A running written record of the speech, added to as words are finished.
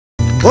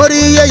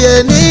orí yẹyẹ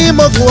ní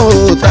mọ̀gùn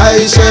òòtà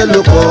iṣẹ́ ló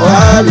kọ̀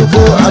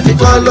Aluko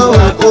àfikọ́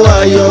lọ́wọ́ kó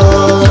ayọ̀.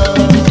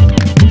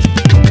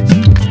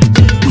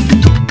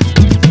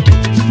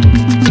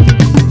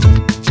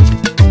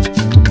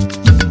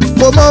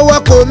 kò mọ́wọ́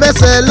kò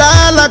mẹ́sẹ̀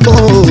lálágbọ̀n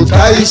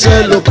òòtà iṣẹ́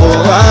ló kọ̀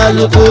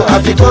Aluko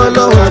àfikọ́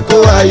lọ́wọ́ kó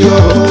ayọ̀.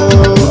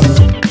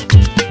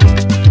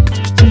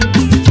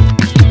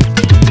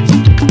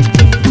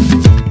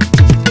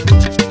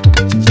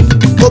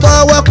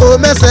 bọ́wọ́ kò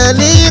mẹ́sẹ̀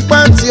ní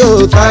pàǹtí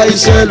òòtà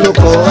iṣẹ́ ló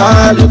kọ̀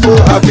Aluko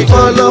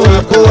àfikọ́ lọ́wọ́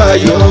kó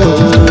ayọ̀.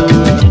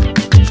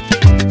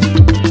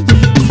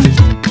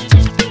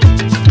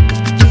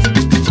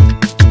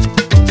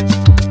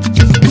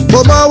 kò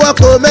mọ́wọ́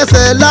kò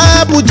mẹ́sẹ̀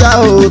lábújá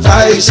òòtà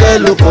iṣẹ́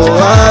ló kọ̀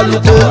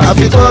Aluko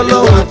àfikọ́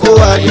lọ́wọ́ kó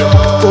ayọ̀.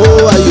 kó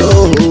ayọ̀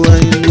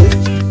ayọ̀.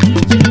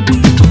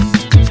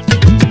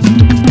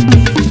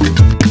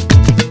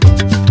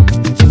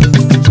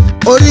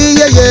 orí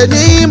yẹyẹ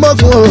ní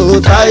mọ̀gùn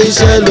òòtà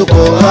iṣẹ́ ló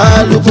kọ̀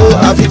Aluko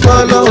àfikọ́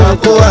lọ́wọ́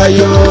kó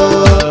ayọ̀.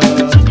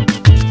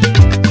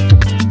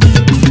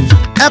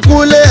 ẹ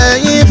kúlé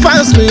ẹ̀yin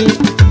fans mi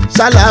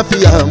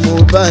ṣàlàáfíà mo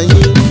bá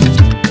yín.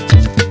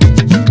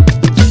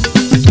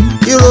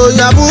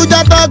 ìròyìn Àbújá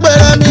tó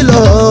gbéra mi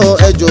lọ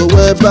ẹ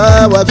jọ̀wọ́ ẹ bá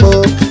wa gbọ́.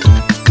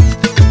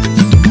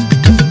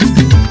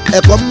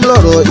 ẹ̀kọ́ ń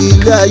lọ̀rọ̀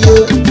ilé ayé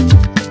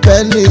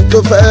fẹ́ni tó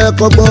fẹ́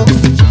kọ́gbọ́n.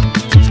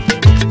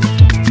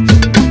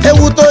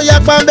 ewu tó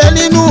yapa ń bẹ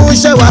nínú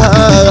iṣẹ́ wa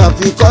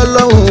àfikọ́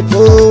lọ́hùn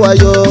kó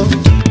ayọ̀.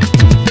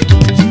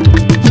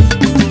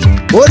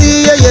 orí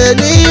yẹyẹ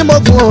ní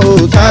mọ̀gùn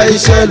òòtà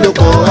iṣẹ́ ló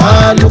kọ̀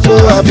Aluko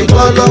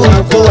àfikọ́ lọ́hùn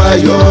kó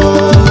ayọ̀.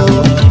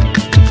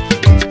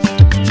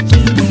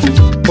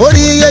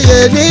 orí yẹyẹ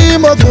ní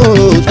mọ̀gùn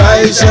òòtà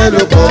iṣẹ́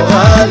ló kọ̀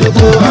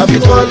Aluko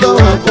àfikọ́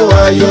lọ́hùn kó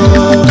ayọ̀.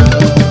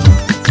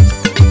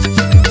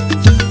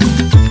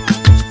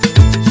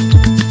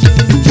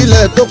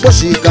 ilẹ̀ tó pọ̀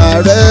ṣìkà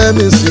rẹ̀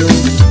mi sí o.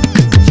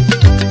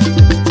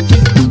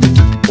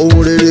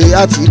 ohun rere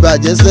àti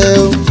ìbàjẹ́ sẹ́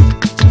o.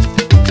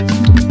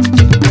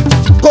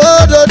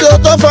 kódodo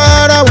tó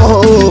fara wọ̀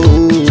o.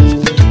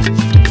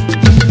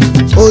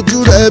 ojú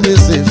rẹ̀ mi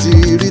sì ti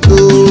rí tó.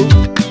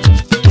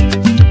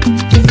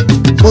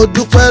 mo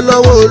dúpẹ́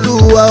lọ́wọ́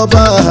Olúwa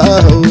ọba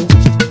o.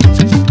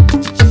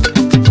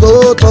 tó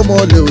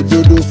tọmọlẹ̀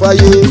òdodo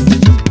fáyé.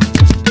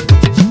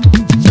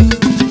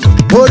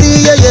 orí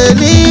yẹyẹ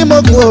ní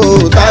mọ̀gùn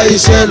òòtà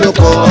iṣẹ́ ló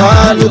kọ̀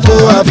Aluko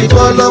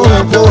àfikọ́ lọ́wọ́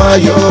kó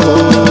ayọ̀.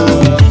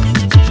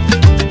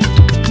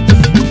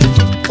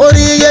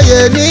 orí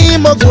yẹyẹ ní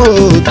mọ̀gùn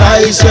òòtà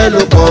iṣẹ́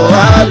ló kọ̀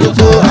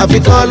Aluko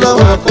àfikọ́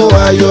lọ́wọ́ kó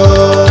ayọ̀.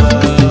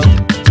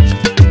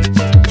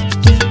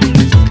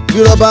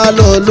 bírọ̀bá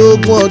lọ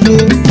lógún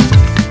ọdún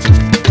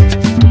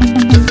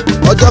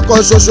ọjọ́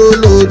kan ṣoṣo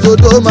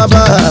lòdodo máa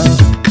bá a.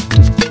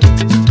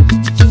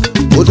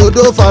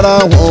 òdodo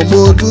farahàn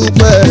mo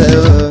dúpẹ́.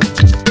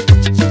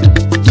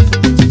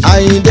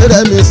 Àyìndé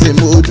Remi sì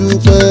mo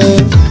dúpẹ́.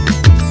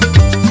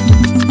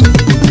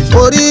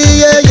 orí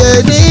yẹyẹ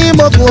ní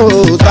mọ̀gùn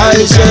òòtà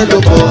iṣẹ́ ló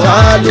kọ̀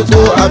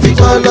Aluko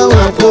àfikọ́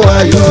lọ́wọ́ kó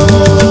ayọ̀.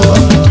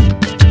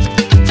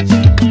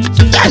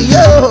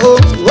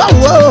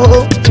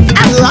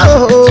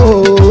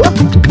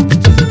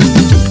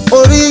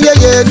 orí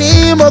yẹyẹ ní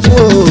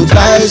mọ̀gùn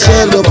òòtà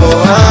iṣẹ́ ló kọ̀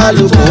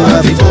Aluko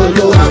àfikọ́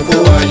lọ́wọ́ kó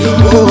ayọ̀.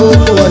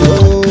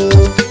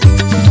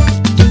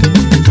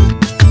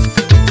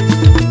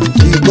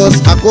 because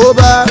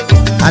àkóbá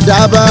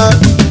àdábá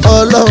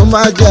Ọlọ́run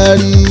má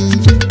jẹ́rí.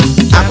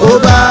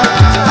 àkóbá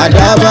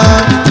àdábá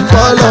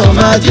Ọlọ́run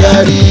má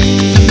jẹ́rí.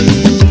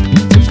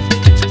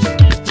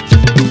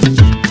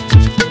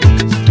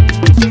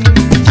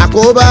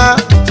 àkóbá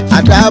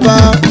àdábá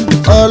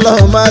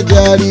Ọlọ́run má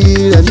jẹ́rí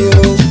rẹ̀ ní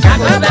o.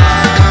 àkóbá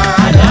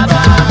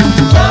àdábá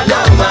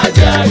Ọlọ́run má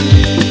jẹ́rí.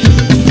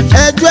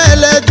 ẹjọ́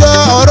ẹlẹ́jọ́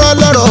ọ̀rọ̀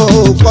lọ́rọ̀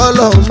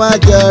Ọlọ́run má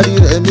jẹ́rí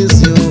rẹ̀ ní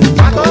sí o.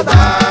 àkóbá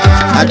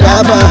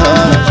àdábá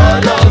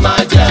Ọlọ́run má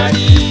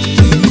jẹ́rí.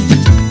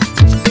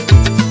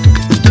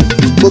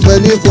 gbogbo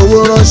ẹni fowó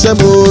ránṣẹ́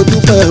mo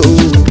dúpẹ́ o.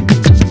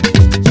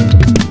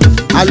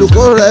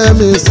 Aluko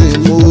Remi sì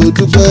mo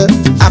dúpẹ́.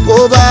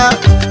 àkóbá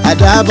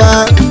àdábá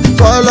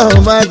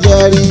Ọlọ́run má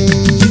jẹ́rí.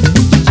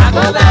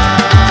 àkóbá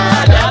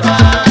àdábá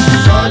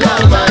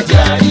Ọlọ́run má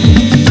jẹ́rí.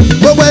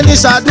 gbogbo ẹni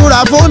ṣàdúrà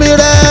fún mi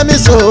Remi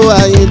so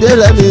Àyìndé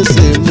Remi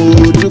sì mo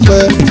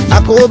dúpẹ́.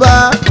 àkóbá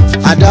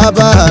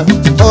àdábá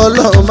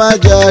Ọlọ́run má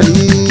jẹ́rí.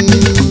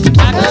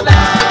 àkóbá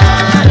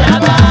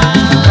àdábá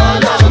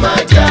Ọlọ́run má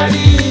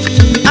jẹ́rí.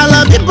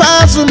 Alábí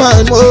Pasuma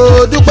mo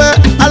dúpẹ́.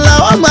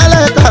 Aláwọ̀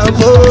Málẹ́kà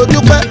mo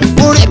dúpẹ́.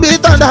 Mùríbí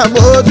Tọ́ndà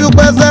mo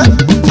dúpẹ́ sẹ́.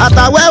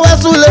 àtàwẹ́wẹ́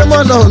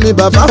Súlẹ́mọ́nà mi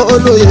bàbá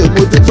olóyè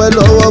mo dúpẹ́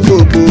lọ́wọ́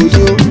gbogbo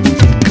yín.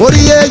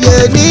 orí yẹyẹ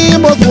ní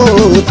mọ̀gùn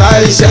òòtà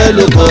iṣẹ́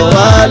ló kọ̀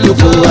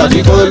Aluko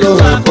àfikọ́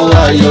lọ́wọ́ kó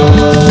ayọ̀.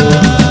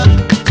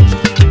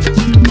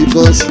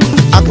 because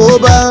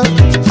àkóbá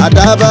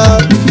àdábá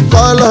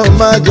Ọlọ́run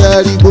má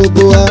jẹ́rí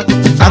gbogbo wa.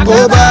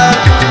 àkóbá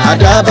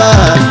àdábá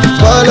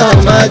Ọlọ́run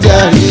má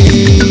jẹ́rí.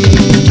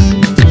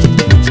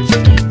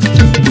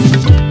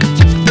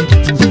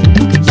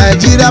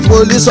 Nàìjíríà Nigeria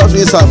police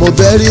officer mo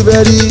very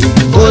very.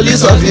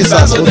 Police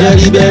officers mo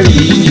very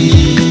very.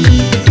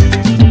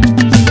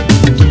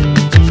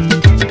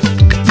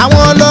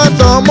 Àwọn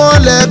ọlọ́tàn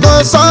mọ́lẹ̀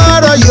gan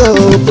sọ̀rọ̀ yóò.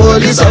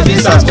 Police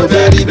officers mo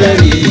very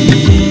very.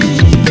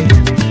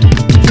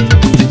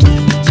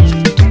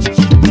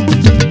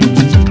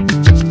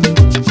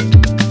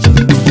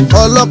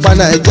 Ọlọ́pàá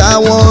Naija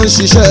wọ́n ń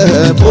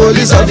ṣiṣẹ́.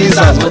 Police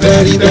officers mo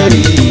very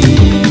very.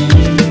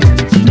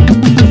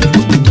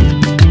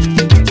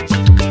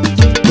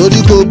 Torí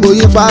gbogbo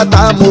yín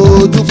pátá mo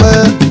dúpẹ́.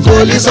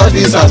 Police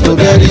officers mo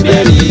very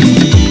very.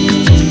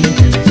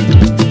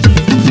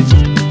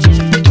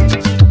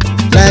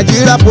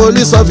 Nigeria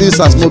police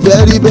officers mo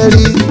very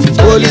very.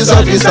 Police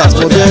officers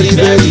mo very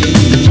very.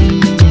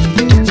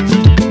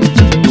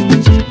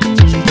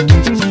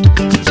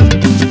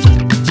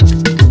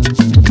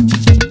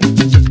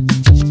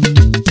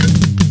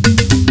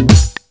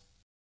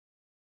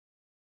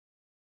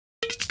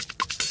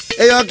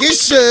 Èèyàn kì í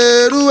ṣe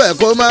irú ẹ̀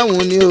kó máa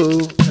wùn ni o.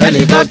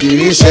 Ẹnìkan kì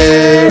í ṣe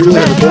irú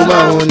ẹ̀ kó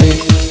máa wùn ni.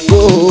 Kó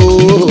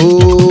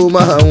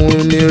máa wùn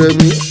ni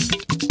Remi.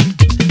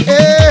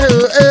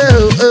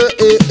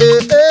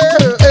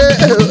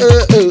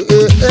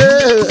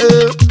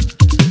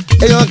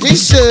 Èèyàn kì í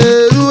ṣe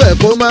irú ẹ̀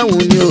kó máa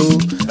wùn ni o.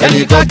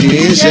 Ẹnìkan kì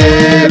í ṣe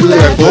irú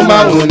ẹ̀ kó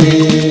máa wùn ni.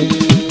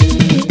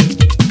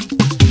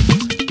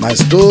 My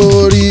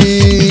story,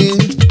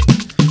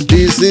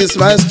 this is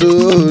my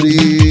story,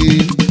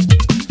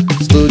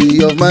 story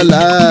of my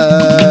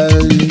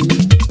life.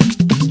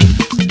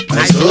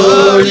 My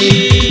story,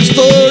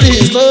 Story,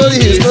 story,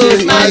 this story.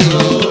 is my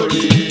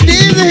story.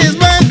 This is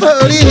my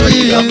story.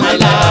 Story of my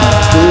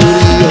life.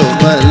 Story of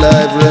my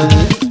life,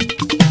 Remi.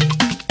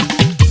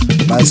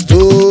 My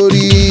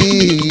story,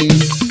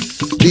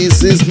 this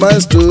is my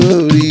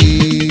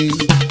story,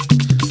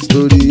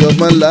 story of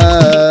my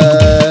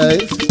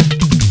life.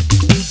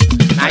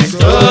 My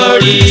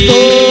story,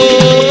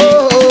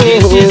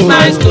 this is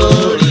my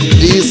story.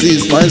 This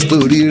is my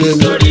story,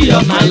 Remi. Story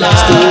of my life.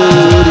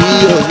 Story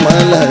of my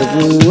life.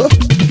 Oh.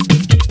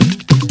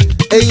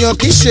 Èèyàn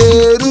kì í ṣe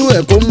irú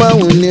ẹ̀ kó máa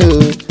wùn ni o.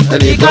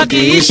 Ẹnìkan kì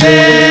í ṣe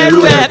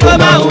irú ẹ̀ kó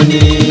máa wùn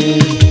ni.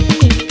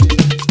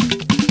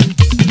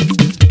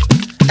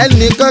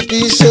 Ẹnìkan kì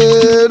í ṣe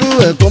irú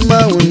ẹ̀ kó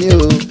máa wùn ni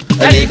o.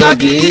 Ẹnìkan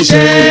kì í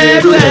ṣe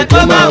irú ẹ̀ kó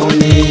máa wùn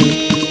ni.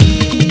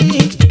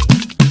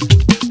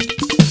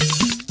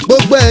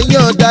 Gbogbo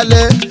ẹ̀yin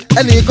ọ̀dàlẹ̀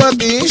ẹnìkan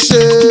kì í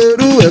ṣe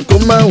irú ẹ̀ kó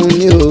máa wùn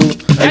ni o.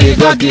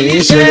 Ẹnìkan kì í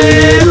ṣe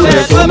irú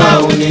ẹ̀ kó máa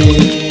wùn ni.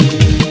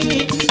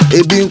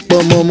 Ebi ń pọ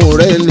ọmọ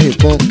rẹ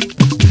nìkan,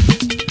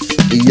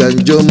 ìyà ń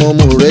jẹ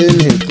ọmọ rẹ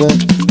nìkan,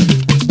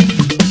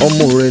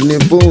 ọmọ rẹ ní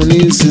fún ní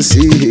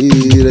sísí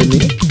rẹ ní.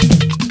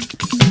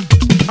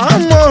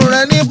 Ọmọ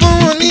rẹ ní fún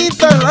ní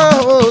tọrọ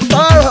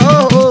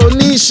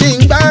ní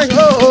ṣìngbà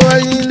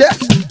ẹyin dẹ.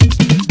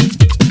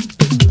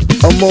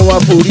 Ọmọ wa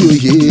forí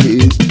òye.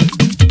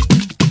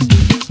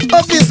 Ó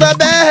fi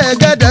sábẹ́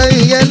gẹ́gẹ́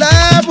ìyẹn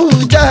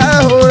l'Ábùjá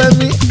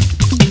Remi.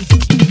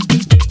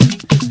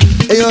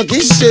 Èèyàn kì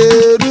í ṣe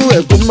irú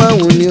ẹ̀ kó máa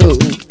wùn ni o.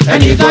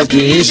 Ẹnìkan kì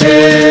í ṣe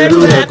irú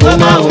ẹ̀ kó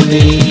máa wùn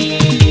ni.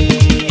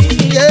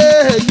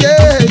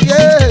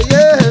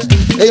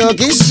 Èèyàn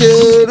kì í ṣe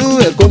irú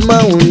ẹ̀ kó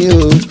máa wùn ni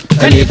o.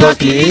 Ẹnìkan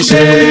kì í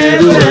ṣe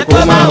irú ẹ̀ kó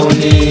máa wùn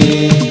ni.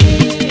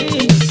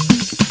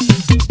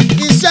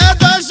 Iṣẹ́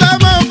tó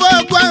ṣọmọ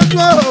fọ́gbọ́n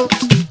tó.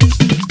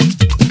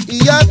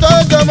 Ìyá tó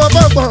jọmọ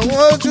fọ́gbọ́n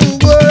wọn ojú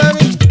wo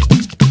Remi.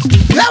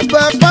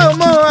 Yàgbà pa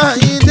ọmọ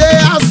Àyìndé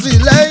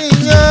àsìlẹ́yìn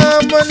yan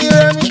ọmọ ní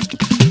Remi.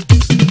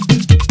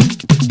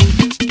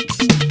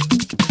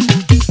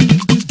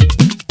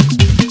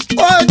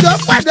 Ọjọ́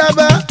padà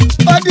bá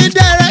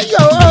odídẹrẹ́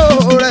yóò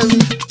Remi.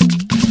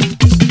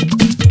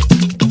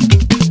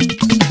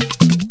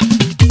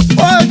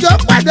 Ọjọ́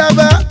padà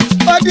bá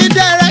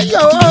odídẹrẹ́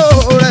yóò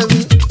Remi.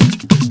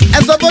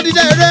 Ẹ̀sọ́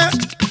bódídẹrẹ́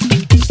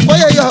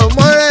bóyá yọ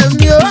ọmọ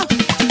Remi o.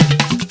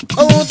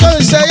 Ohun tó ń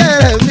ṣẹyẹ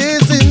Remi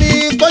sí mi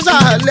kó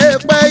ṣàlẹ́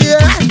pẹ́ yẹ.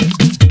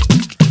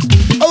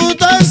 Ohun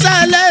tó ń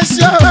ṣẹlẹ̀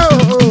sí o.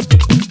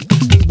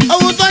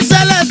 Ohun tó ń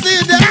ṣẹlẹ̀ sí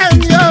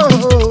Remi o.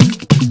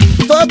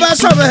 Tó bá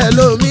ṣọ̀bẹ̀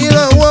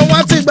ẹlòmíràn wọn wá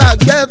ti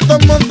gbàgbé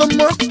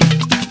tọmọtọmọ.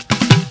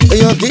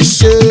 Èèyàn kì í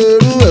ṣe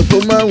irú ẹ̀ kó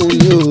máa wùn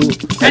ni o.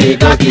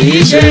 Ẹnìkan kì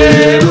í ṣe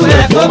irú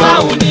ẹ̀ kó máa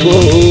wùn ni. Kó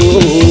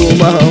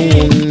máa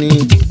wùn ni.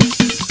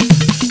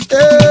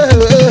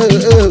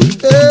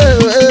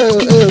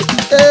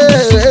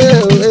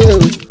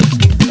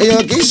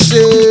 Èèyàn kì í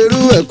ṣe irú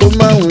ẹ̀ kó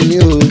máa wùn ni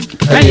o.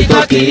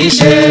 Ẹnìkan kì í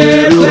ṣe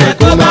irú ẹ̀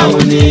kó máa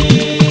wùn ni.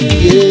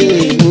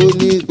 Mo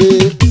ní pé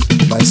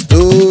my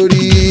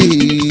story,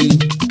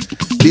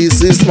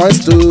 this is my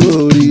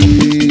story,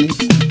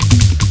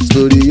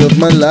 story of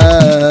my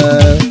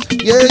life.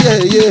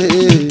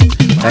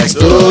 My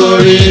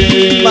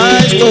story, my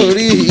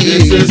story.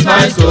 this is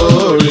my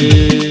story,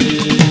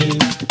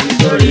 the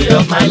story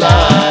of my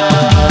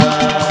life.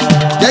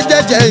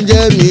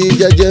 Jẹ́jẹ́ mi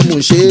jẹ́jẹ́ mo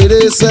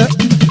ṣeré sẹ́.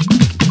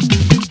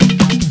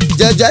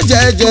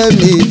 Jẹ́jẹ́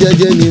mi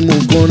jẹ́jẹ́ ni mo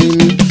kọrin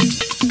mi.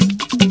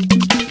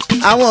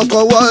 Àwọn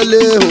kan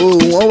wọlé o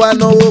wọ́n wá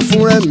náwó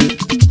fún Remi.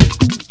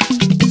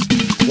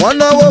 wọ́n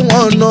náwó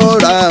wọn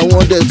náírà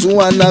wọ́n dẹ̀ tún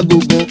wá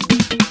nágógún.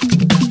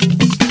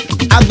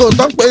 aago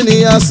tó ń pè ní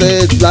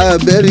asset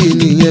Blackberry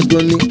nìyẹn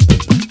gan ni.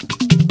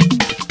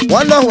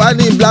 wọ́n náà wá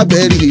ní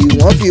Blackberry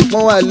wọ́n fi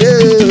pọ́n wá lé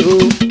o.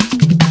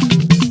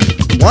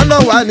 wọ́n náà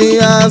wá ní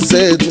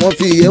asset wọ́n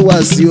fi yẹ wá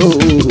sí o.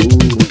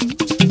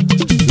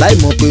 láì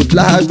mọ̀ pé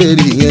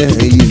Blackberry yẹn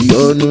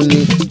ìyọnu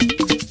ni.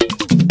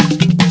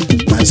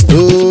 My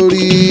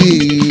story,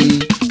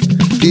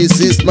 this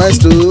is my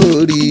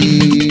story,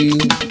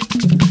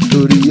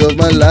 story of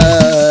my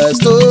life.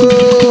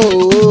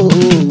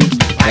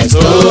 My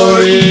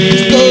story,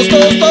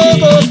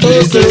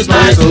 This is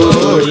my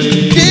story.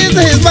 This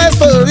is my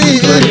story.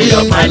 Story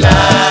of my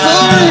life.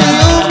 Story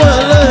of my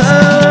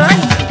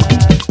life.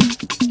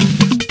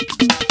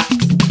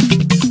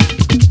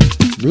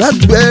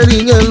 Blackberry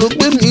yẹn ló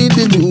gbé mi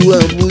dìlù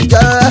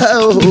Àbújá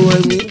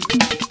ẹ̀mí.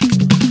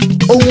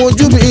 Ohun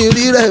ojú mi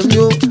rí rẹ̀ mi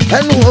o,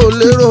 ẹnu ò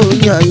lérò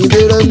yín Àyìndé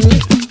rẹ̀ mi.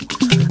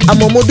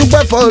 Àmọ́ mo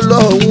dúpẹ́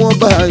f'Ọlọ́run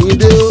ọba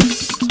Àyìndé o.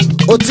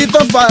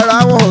 Òtítọ́ fara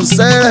wọn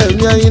sẹ́rẹ̀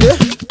mi Àyìndé.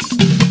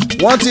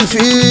 Wọ́n ti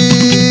fi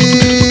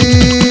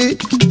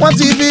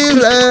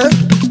rẹ̀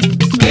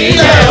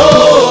ilẹ̀ o.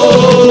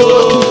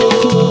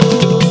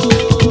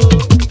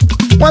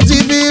 Wọ́n ti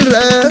fi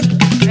rẹ̀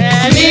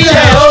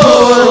Ilẹ̀ o.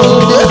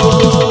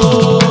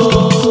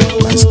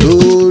 My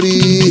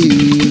story,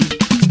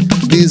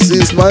 this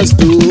is my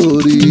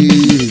story,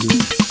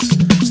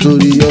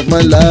 story of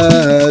my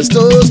life.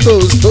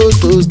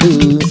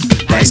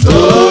 My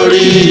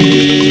story,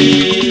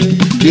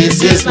 this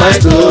is my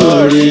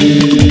story,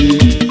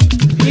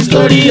 the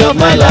story of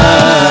my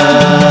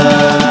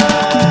life.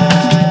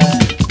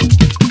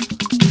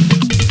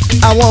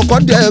 Àwọn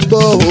kan dẹ̀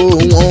gbọ́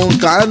wọn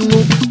kánú,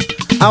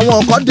 àwọn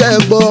kan dẹ̀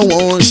gbọ́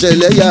wọn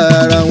ṣẹlẹ̀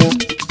yàrá wọn.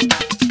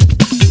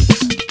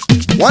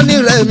 Wọ́n ní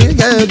Remi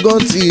gángan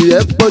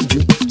tirẹ̀ pọ̀ jù,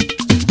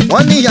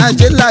 wọ́n ní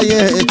Ajé láyé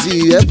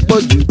tirẹ̀ pọ̀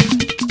jù.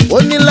 Ó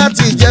ní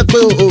láti jẹ́ pé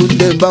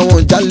òde ń bá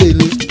wọn jálè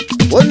ni,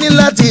 ó ní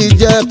láti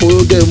jẹ́ kó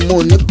dẹ̀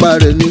mọ̀ nípa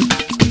rẹ̀ ni.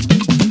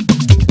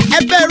 Ẹ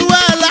bẹ̀rù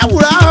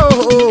aláwùrá o,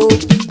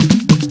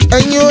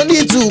 ẹ̀yin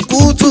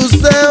onítùkútù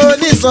sẹ́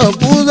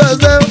onísànkú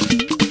sẹ́sẹ́.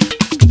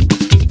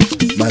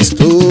 My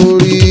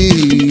story,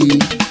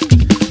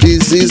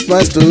 this is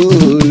my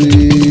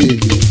story,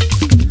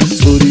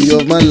 story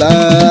of my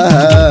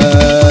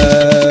life.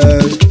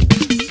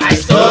 My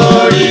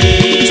story,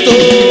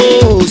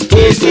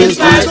 this is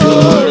my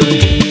story,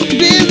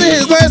 This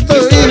is my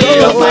story, story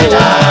of my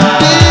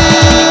life.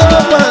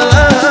 Of my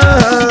life.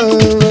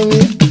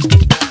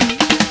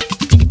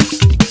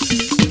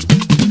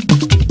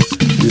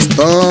 The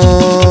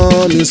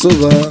storm is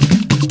over,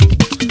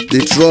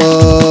 the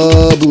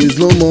trouble is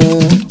no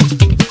more.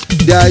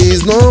 There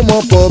is no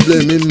more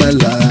problem in my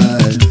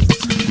life.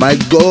 My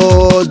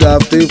God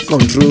have taken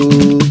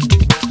control.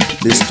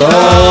 The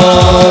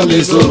storm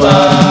is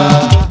over.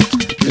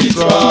 The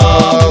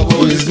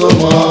trouble is no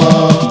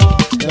more.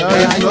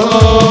 There is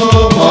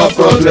no more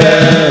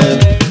problem.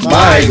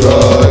 My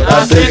God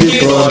has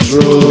taken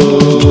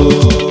control.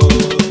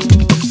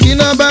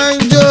 Iná bá ń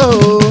jó,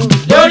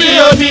 Lórí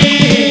omi,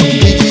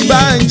 ìjì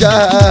bá ń jà.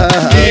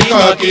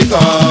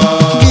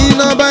 kíkankíkan.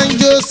 Iná bá ń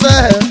jó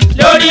sẹ́,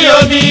 Lórí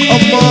omi,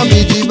 ọmọ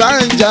ìjì bá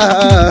ń jà.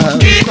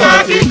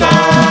 kíkankíkan.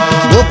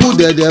 Ó kù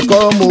dẹ̀dẹ̀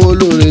kọ́ mo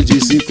olóore jì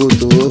sí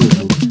kòtò.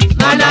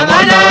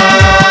 Mọ̀nàmọ́ná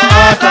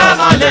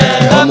àtàmọ́lẹ̀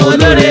ọmọ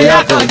olóore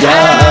àkànjá.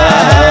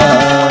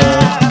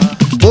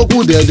 Ó kù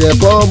dẹ̀dẹ̀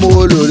kọ́ mo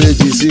olóore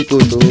jì sí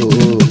kòtò.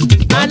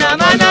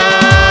 Mọ̀nàmọ́ná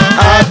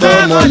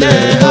àtàmọ́lẹ̀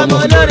ọmọ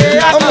olóore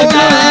Ọmọ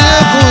àkànjá.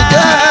 olóore kò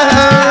já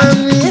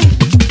mi.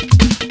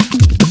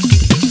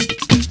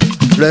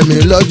 Rẹ̀mí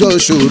lọ́jọ́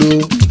ìṣòro,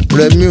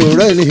 Rẹ̀mí ò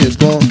rẹ́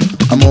nìkan,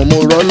 àmọ́ mo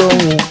rọ́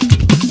lọ́hùn.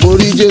 Mo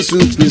rí Jésù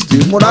Kristi,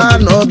 mo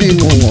ránà bí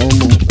mo wọ̀n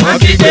mọ̀. Wọ́n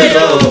ti gbé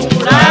òun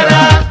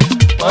rárá.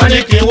 Wọ́n ní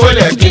kí n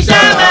wọlé kí n ṣá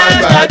máa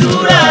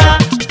gbàdúrà.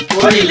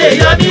 Orí lè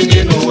yọ mí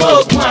nínú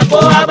òkun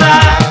àkówábá.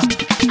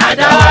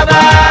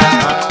 Àdáwábá,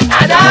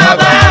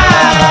 àdáwábá.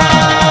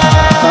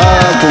 A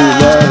kò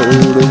bá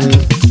òre.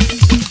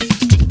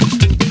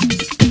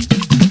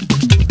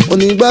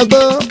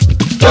 Onígbàgbọ́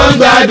Tó ń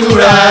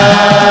gbàdúrà.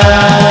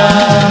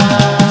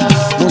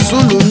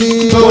 Mùsùlùmí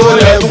Tó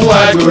wọlé fún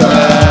àdúrà.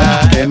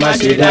 Ẹ má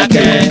ṣe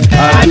dákẹ́,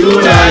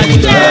 àdúrà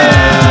ìgbà.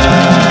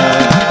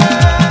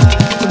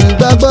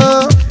 onígbàgbọ́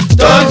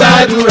Tó ń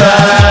gbàdúrà.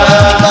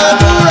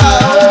 gbàdúrà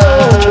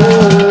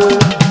ooo.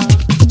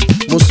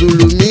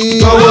 Mùsùlùmí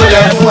Tó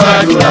wọlé fún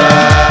àdúrà.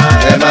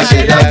 Ẹ má ṣe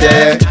dákẹ́,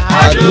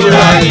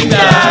 àdúrà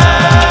ìgbà.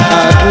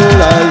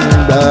 àdúrà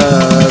ìgbà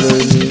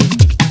rẹ̀ ni.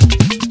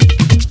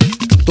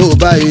 Tó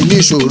bá yìí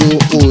níṣòro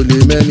o lè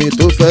mẹ́ni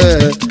tó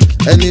fẹ́,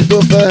 ẹni tó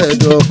fẹ́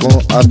dọ̀kan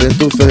abẹ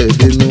tó fẹ́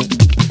dénú.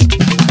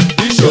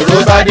 Ìṣòro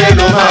bá dé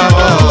ló máa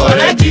mọ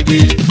ọ̀rẹ́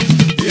gidi.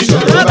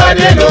 Ìṣòro bá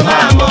dé ló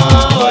máa mọ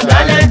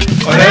ọ̀dàlẹ̀.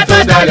 Ọ̀rẹ́ tó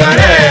dalẹ̀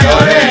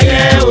ọ̀rẹ́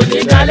yẹn ò ní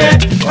dalẹ̀.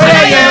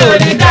 Ọ̀rẹ́ yẹn ò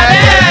ní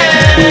dalẹ̀.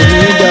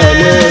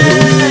 Onídàálẹ̀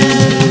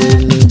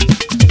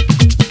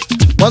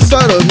wọ́n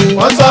sọ̀rọ̀ mi,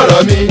 Wọ́n sọ̀rọ̀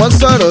mi. wọ́n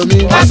sọ̀rọ̀ mi,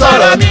 Wọ́n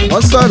sọ̀rọ̀ mi.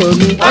 wọ́n sọ̀rọ̀ sọ̀rọ̀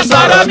mi. wọ́n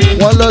sọ̀rọ̀ mi.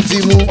 wọ́n lọ ti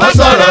mú. wọ́n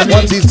sọ̀rọ̀ mi.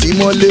 wọ́n ti tì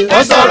mọ́lé.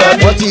 wọ́n sọ̀rọ̀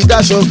mi. wọ́n ti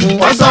dáṣọ fún.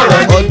 wọ́n sọ̀rọ̀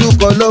mi. ọdún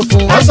kan lọ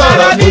fún. wọ́n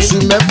sọ̀rọ̀ mi. oṣù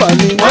mẹ́fà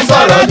ni. wọ́n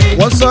sọ̀rọ̀ mi.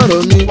 wọ́n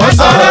sọ̀rọ̀ mi. wọ́n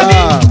sọ̀rọ̀ mi.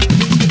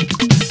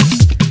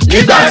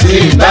 nígbà tí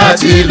ìgbà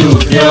tí ìlú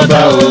fi ọba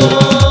o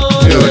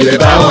mi ò lè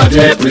bá wọn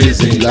dé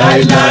prison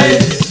láéláé.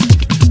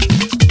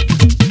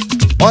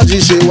 wọ́n ti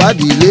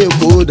ṣèwádìí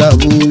lẹ́kọ̀ọ́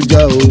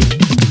dàbújá o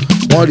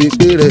wọ́n rí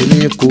pé rẹ̀ ní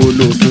kò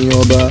lòfin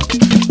ọba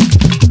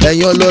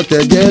ẹ̀yin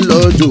ọlọ́tẹ̀ jẹ́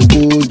lọ́jọ́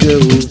kó jẹ́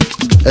o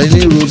ẹni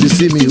ròbí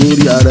sí mi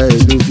orí ara ẹ̀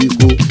ló fi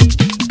kó.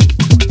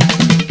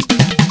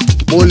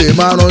 mo lè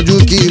máa ranjú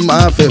kí n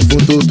máa fẹ̀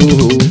fún tótó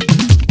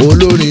o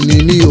olórin ni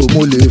mí o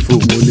mo lè fò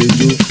mo lè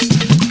jó.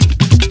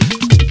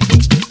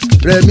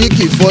 Rẹ̀mí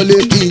kì í fọ́lé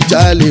kí n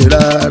jalè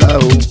rárá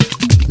o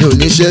mi ò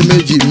níṣẹ́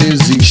méjì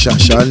music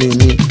ṣàṣà ni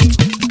mí.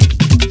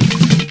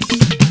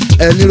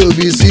 ẹni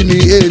ròbí sí mi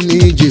èní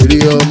jèrè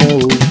ọmọ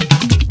o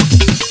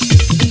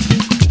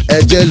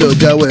ẹjẹ́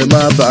lọ́jàwẹ̀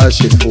má bá a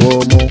ṣe fún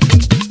ọmọ.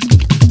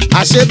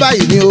 àṣé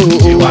báyìí ni o.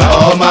 ìwà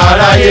ọmọ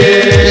aráyé.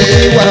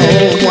 ìwà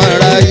ọmọ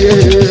aráyé.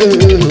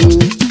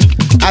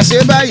 àṣé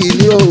báyìí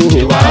ni o.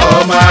 ìwà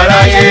ọmọ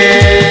aráyé.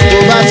 tó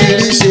bá ti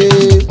rí ṣe.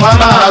 wọ́n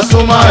máa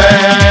súnmọ́ ẹ.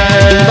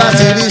 tó bá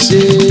ti rí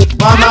ṣe.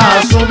 wọ́n máa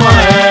súnmọ́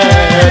ẹ.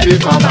 ẹbí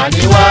kan mà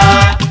ní wá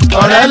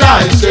ọ̀rẹ́ là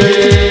ń ṣe.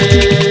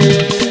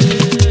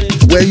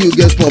 when you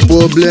get small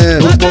problem.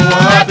 gbogbo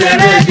wọn á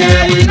fẹ́rẹ̀ gé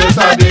inú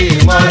sábì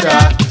ìmọ̀dà.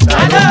 ta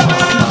ló mọ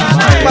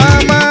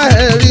mama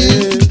ẹ̀ rí.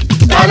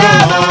 ta ló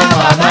mọ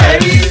bàbá ẹ̀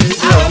rí.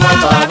 ọmọ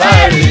bàbá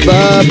ẹ̀ rí.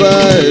 bàbá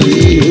ẹ̀ rí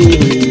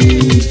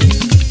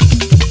o.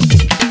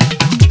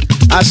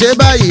 àṣé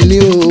báyìí ni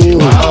o.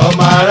 ìwà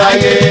ọmọ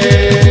aráyé.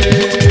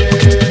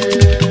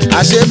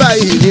 àṣé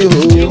báyìí ni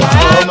o. ìwà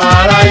ọmọ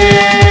aráyé.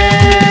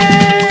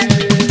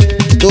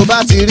 tó bá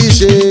ti rí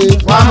ṣe.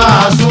 wọ́n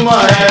máa súnmọ́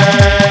ẹ.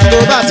 tó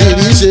bá ti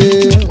rí ṣe.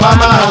 wọ́n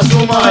máa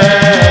súnmọ́ ẹ.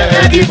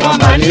 ẹbí kan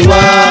mà ní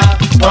wá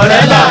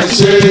ọ̀rẹ́ là ń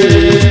ṣe.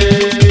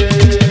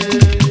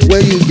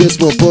 when you get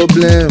small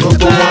problem.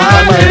 gbogbo wọn á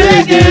fẹ́rẹ̀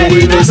gé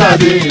inú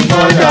sábì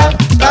ìmọ̀dà.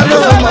 ta ló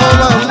mọ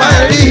màmá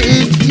ẹ̀ rí.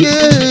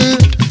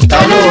 ta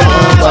ló mọ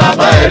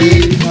bàbá ẹ̀ rí.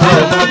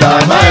 ọmọ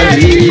bàbá ẹ̀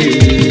rí.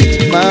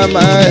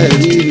 màmá ẹ̀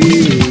rí.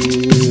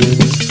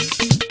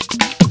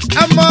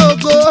 ọmọ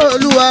ògo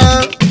olúwa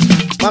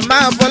màmá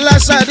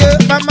Fọláṣadé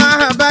màmá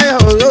àbáyọ̀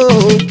o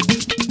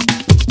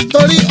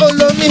torí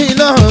olómi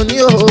náà ní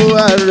o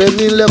ààrẹ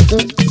mi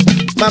lẹ́kún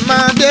màmá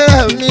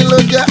adéhẹ̀mí ló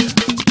jẹ́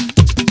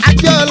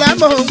adéọlá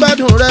mò ń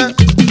gbádùn rẹ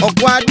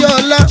ọ̀pọ̀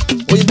adéọlá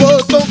òyìnbó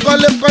tó ń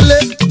kọ́lékọ́lé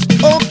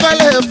ó ń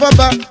kọ́lé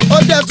fọ́ba ó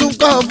dẹ̀ tún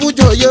kọ́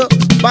fújòyè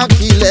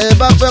báńkì ilẹ̀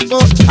bá fẹ́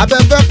kọ́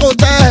abẹ́fẹ́ kó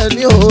tẹ́ ẹ̀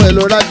ní o ẹ̀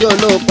ló rájọ́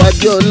ọlọ́pàá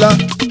adéọlá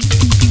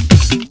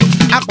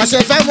apàṣẹ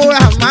fẹ́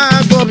múra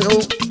máa gbọ́ mi o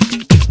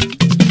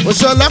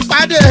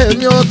òṣèlọ́pàdé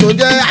mi ò tó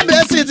jẹ́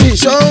abẹ́sìtì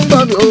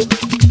ṣọ́ngbọ̀n mi o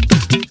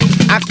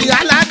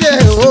àkíyáládé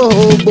o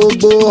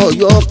gbogbo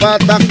Ọ̀yọ́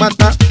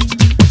pátápátá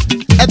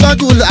ẹ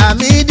tọ́jú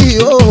Lámídì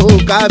o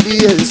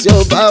kábíyèsí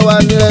ọba wa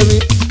ní Rẹ́mí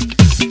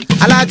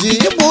alájì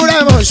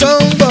ìbúrẹ́mọ̀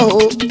ṣọ́ngbọ̀n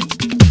o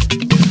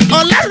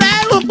ọlọ́rẹ́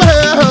ń pè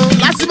é o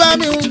lásìbá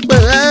mi ń pè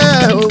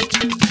é o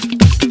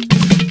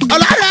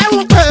ọlọ́rẹ́ ń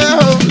pè é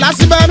o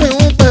lásìbá mi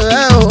ń pè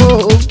é o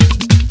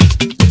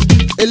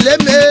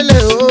elémèlè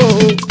o.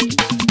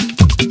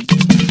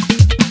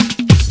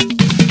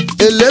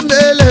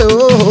 elémèlè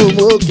ooo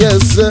mo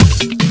kẹsẹ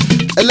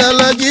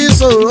ẹlẹlẹjì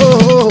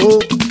sọ̀rọ̀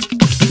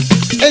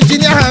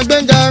ẹnjìníà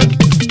Gbẹ́ngà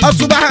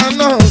Ọ̀túnba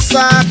náà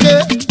sáké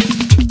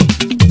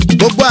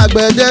gbogbo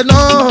àgbẹ̀dẹ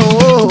náà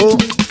ooo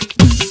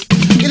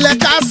ilẹ̀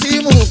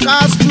Kásímù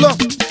kásílọ̀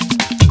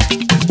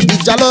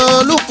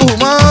ìjàlọ̀ lùkù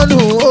mọ́nù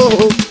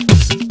ooo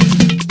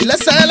ilẹ̀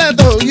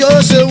sẹ́lẹ̀tọ̀ yóò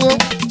ṣe wọn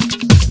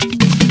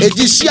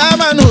èjì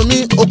ṣíàmánù mi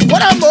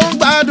òkúra mo ń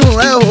gbádùn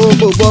rẹ o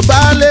gbogbo bá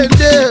lè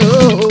dé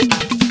o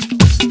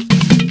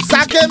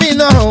sákémi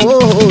náà o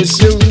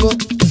ṣeun o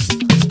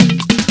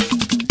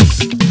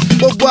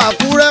gbogbo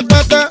Àkúrẹ́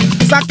pátá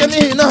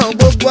sákémi náà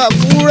gbogbo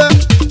Àkúrẹ́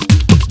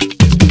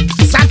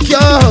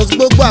sákíọ́s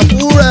gbogbo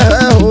Àkúrẹ́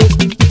o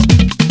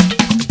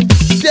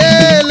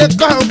délé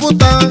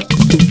kọ̀ǹpútà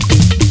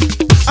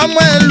ọmọ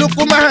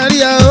ẹlùkù máa rí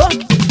ẹ o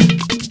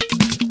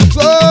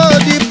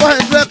góòdì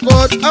point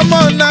record ọmọ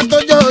ọ̀nà tó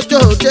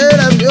jòjò dé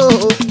rẹ̀ mi o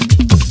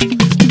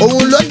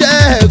òun ló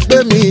dẹ́ gbé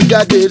mi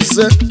jáde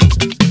sẹ́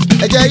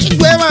ẹ̀jẹ̀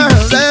ìgbé máa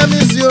rẹ́ mi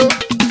sí o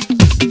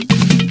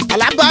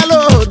alábàálò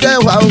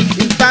dẹ́wà o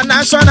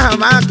international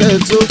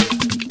market o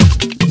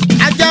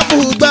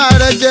ajábùgbà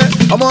rẹ jẹ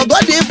ọmọ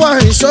góòdì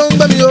point ṣó ń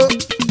gbé mi o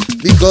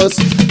because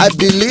I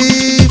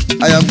believe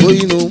I am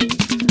going home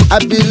I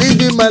believe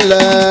in my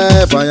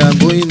life I am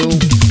going home.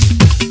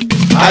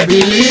 I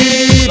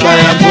believe I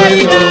am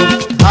going home.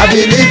 I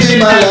believe in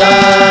my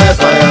life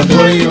I am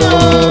going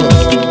home.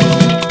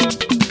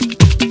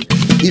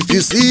 If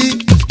you see,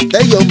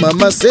 tell your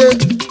mama say,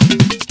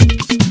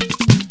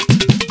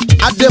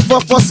 I dey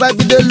for side,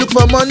 we dey look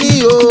for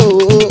money.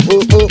 Oh.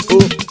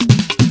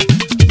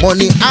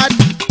 Money hard,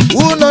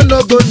 who no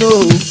go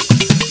know.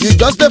 You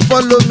just dey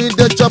follow me,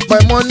 dey chop my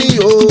money.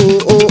 Oh.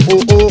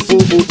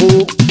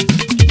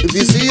 If If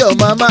you see your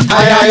mama,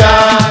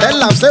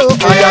 tell am say oh, you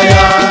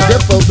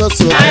dey for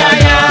doctor, you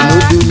no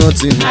do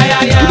nothing.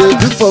 You dey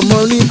do for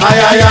money,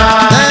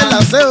 tell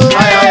am say oh,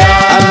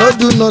 I no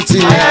do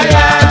nothing.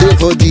 I dey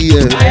for the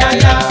air.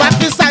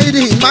 Papi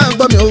Saidi máa ń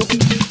gbọ́ mi o,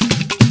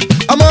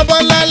 ọmọ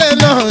Bọ́lá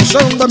lẹ́nu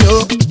ṣó ń gbọ́ mi o.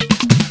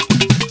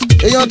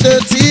 Èèyàn tẹ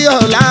tí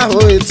ọ̀la o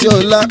etí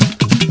ọ̀la,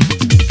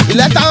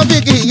 ilẹ̀ táwọn fi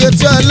kì í yé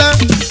tí ọ̀la.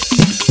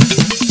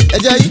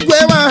 Ẹ̀jẹ̀ ìgbé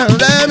wà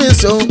rẹ́ mi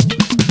sùn,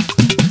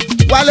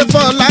 Wálé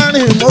fọ́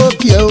láàrin mọ́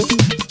kí ẹ o.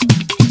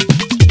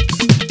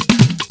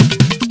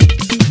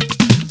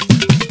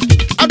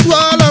 Adúlọ́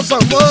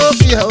ọlọ́sàn mọ́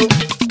kí ẹ o.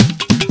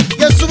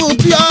 Yẹ́sù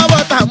bí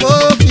ọwọ́ ta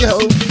mọ́ kí ẹ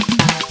o.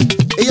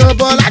 Èèyàn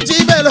bọ̀ láti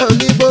bẹ̀rẹ̀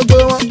ní gbogbo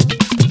wọn.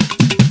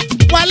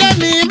 Wálé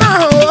mi máa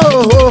hó.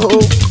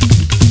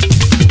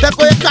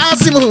 Tẹ́kọ̀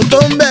Kásímù tó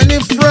ń bẹ ní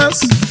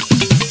France.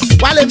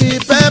 Wálé mi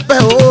pẹ́pẹ́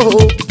hó.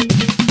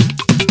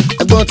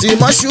 Ẹ̀gbọ́n tí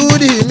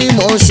Mọ́ṣúdì mi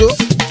mọ̀ ṣó.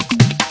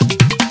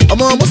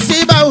 Ọmọ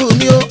Musíbáwù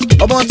mi o.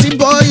 Ọmọ tí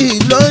bọ́yì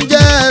ló ń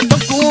jẹ́ tó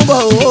kún bọ̀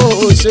ó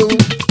ṣeun.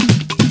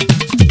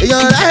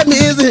 Èèyàn Remi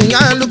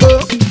Aluko.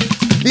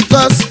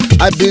 Because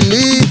I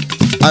believe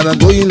I am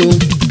going home.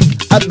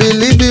 I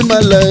believe in my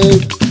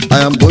life. I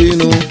am going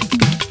home.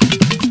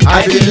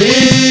 I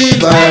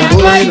believe I am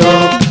going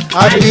home.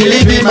 I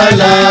believe in my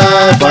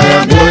life. I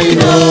am going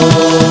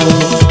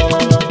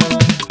home.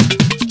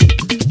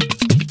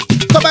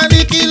 Tọ́ba ní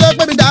kí ló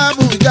gbé mi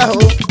d'Abuja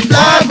o.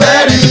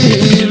 Blackberry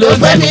ló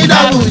gbé mi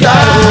d'Abuja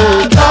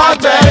o.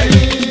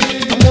 Blackberry.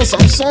 Ọmọ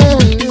Samson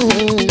ni o.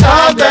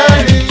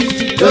 Blackberry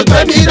ló gbé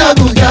mi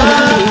d'Abuja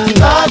o.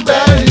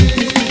 Blackberry.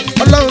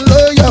 Ọlọ́run ló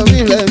yọ mí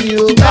rẹ̀ mi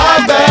o.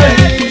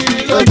 Blackberry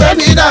ló gbé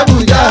mi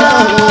d'Abuja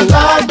o.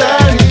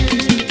 Blackberry.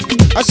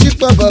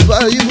 Aṣípa bàbá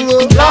Ibro.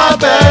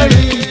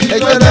 Blackberry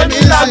ló gbé mi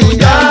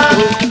d'Abuja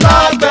o.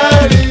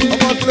 Blackberry.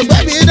 Ọmọ tó gbé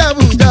mi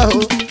d'Abuja o.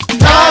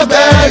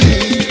 Blackberry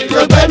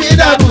ló gbé mi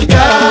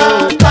d'Abuja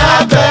o.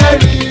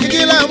 Blackberry.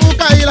 Kíkí la mú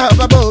káyìlá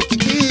bàbá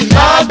òkìkí.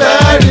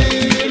 Blackberry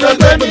ló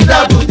gbé mi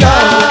d'Abuja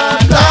o.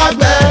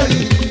 Blackberry.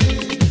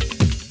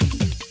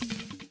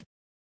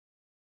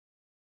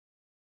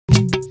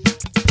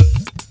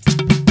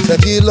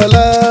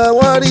 Ṣèkìlọ́lá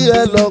wọ́n rí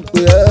ẹ lọ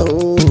pé ẹ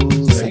o.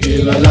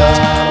 Ṣèkìlọ́lá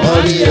wọ́n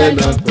rí ẹ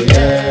lọ pé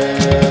ẹ.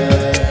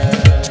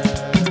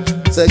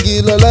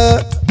 Ṣèkìlọ́lá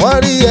wọ́n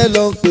rí ẹ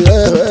lọ pé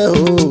ẹ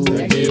o.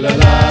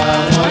 Ṣèkìlọ́lá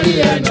wọ́n rí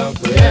ẹ lọ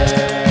pé ẹ.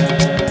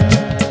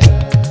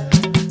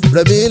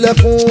 Rẹ̀mí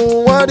lẹ́kún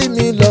wọ́n rí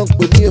mi lọ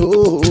pè mí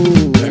o.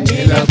 Rẹ̀mí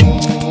lẹ́kún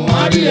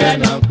wọ́n rí ẹ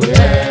lọ pé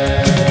ẹ.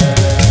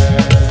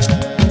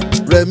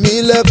 Rẹ̀mí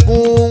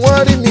lẹ́kún wọ́n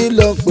rí mi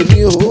lọ pè mí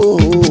o.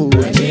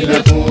 Rẹ̀mí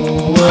lẹ́kún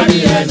wọ́n rí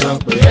ẹ lọ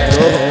pé ẹ.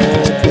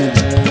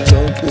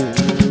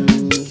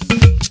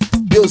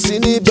 Bí o sí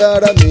níbi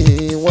ara mi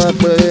wọ́n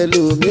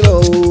pẹ̀lú mìíràn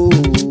o.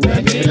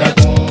 Rẹ̀mí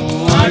lẹ́kún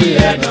wọ́n rí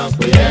ẹ lọ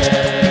pé ẹ.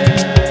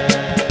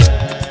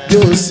 Bí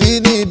o sí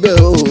níbẹ̀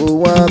o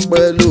wọ́n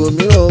pẹ̀lú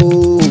mìíràn o.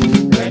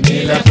 Rẹ̀mí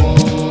lẹ́kún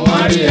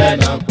wọ́n rí ẹ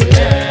lọ pé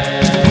ẹ.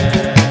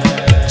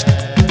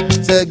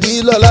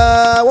 Ṣèkìlọ́lá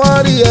wọ́n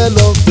rí ẹ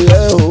lọ pé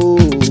ẹ o.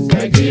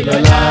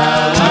 Ṣèkìlọ́lá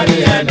wọ́n rí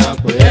ẹ lọ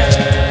pé ẹ.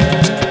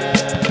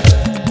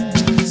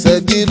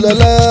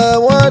 Ṣèkìlọ́lá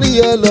wọ́n rí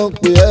ẹ lọ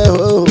pé ẹ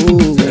o.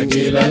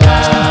 Ṣèkìlọ́lá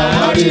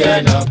wọ́n rí ẹ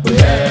lọ pé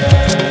ẹ.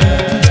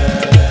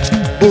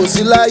 Kò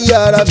sí láyé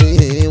ara mi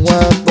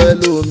wọ́n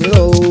pẹ̀lú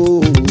mìíràn o.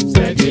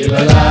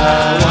 Ṣèkìlọ́lá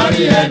wọ́n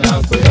rí ẹ lọ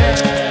pé ẹ.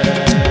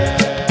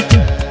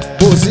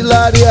 Kò sí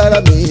láyé ara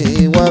mi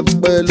wọ́n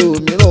pẹ̀lú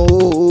mìíràn o.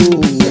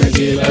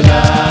 Ṣèkìlọ́lá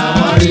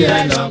wọ́n rí ẹ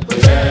lọ pé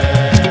ẹ.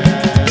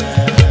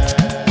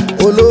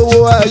 Olówó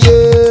ayé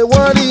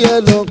wọ́n rí ẹ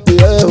lọ pé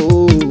ẹ o.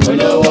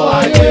 Olówó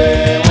ayé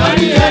wọ́n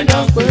rí ẹ lọ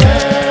pé ẹ.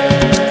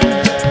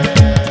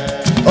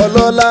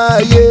 Ọlọ́lá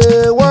ayé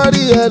wọ́n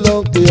rí ẹ lọ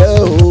pé ẹ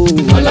o.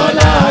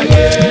 Ọlọ́lá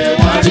ayé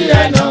wọ́n rí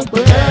ẹ lọ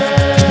pé ẹ.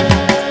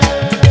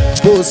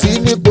 Kò sí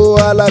nípò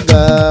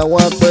alága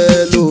wọn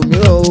pẹ̀lú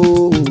mìíràn o.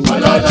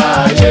 Ọlọ́lá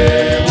ayé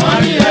wọ́n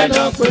rí ẹ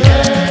lọ pé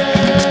ẹ.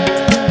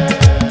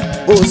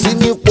 Kò sí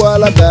nípò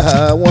alága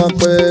wọn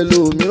pẹ̀lú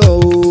mìíràn o.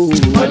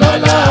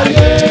 Ọlọ́lá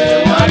ayé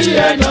wọ́n rí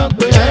ẹ lọ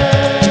pé ẹ.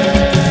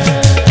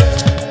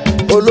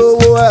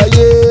 Olówó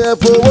ayé ẹ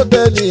fowó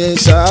tẹ́ni ẹ̀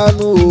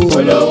ṣàánú o.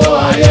 Olówó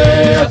ayé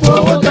ẹ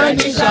fowó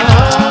tẹ́ni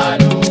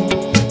ṣàánú.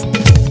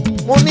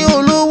 Mo ní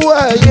olówó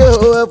ayé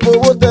ẹ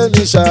fowó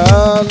tẹ́ni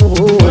ṣàánú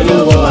o.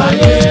 Olówó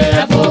ayé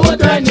ẹ fowó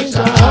tẹ́ni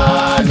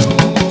ṣàánú.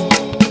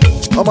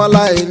 Ọmọ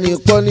aláìní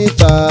pọ́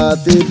níta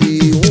tẹ́bi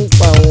ń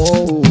pa wọ́n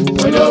o.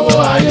 Olówó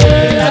ayé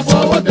ẹ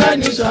fowó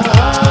tẹ́ni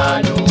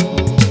ṣàánú.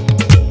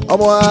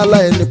 Ọmọ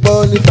aláìní pọ́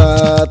níta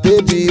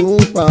tẹ́bi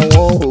ń pa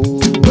wọ́n o.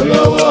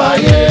 Olówó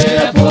ayé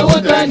ẹ fowó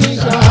tẹ́ni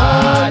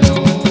ṣàánú.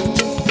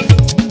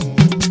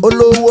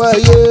 Olówó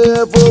ayé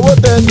ẹ fowó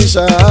tẹ́ni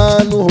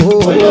ṣàánú.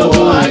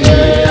 Olówó ayé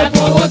ẹ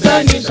fowó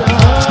tẹ́ni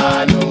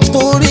ṣàánú.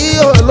 Torí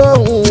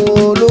Ọlọ́run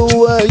olówó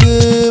ayé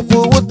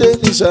fowó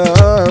tẹ́ni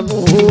ṣàánú.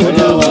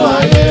 Olówó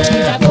ayé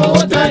ẹ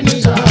fowó tẹ́ni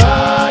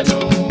ṣàánú.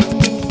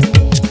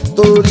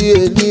 Torí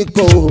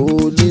ènìkan ò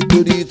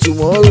nítorí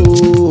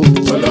tomorrow.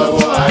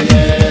 Olówó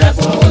ayé ẹ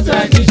fowó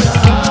tẹ́ni ṣàánú.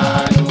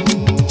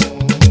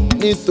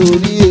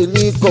 torí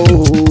ẹni kan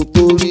ò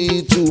torí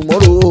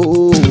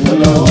tomorrow.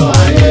 olówó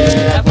ayé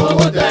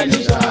ẹ̀fọ́wọ́ tẹ̀lé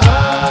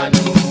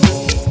ṣàánú.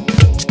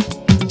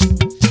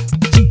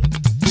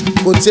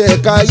 kò tiẹ̀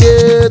káyé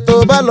tó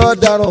bá lọ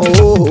dáràn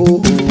o.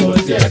 kò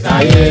tiẹ̀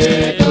káyé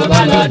tó bá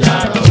lọ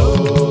dáràn o.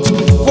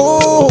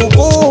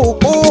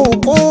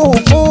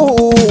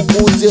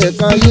 kò tiẹ̀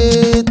káyé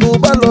tó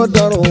bá lọ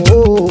dáràn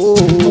o.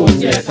 kò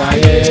tiẹ̀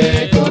káyé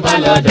tó bá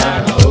lọ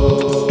dáràn o.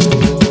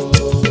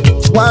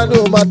 wá ní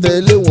o máa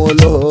tẹ̀lé wọn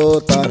lọ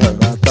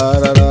tààràrà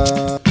tààràrà.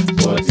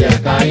 kò tiẹ̀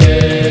káyé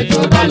tó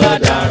bá lọ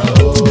dáràn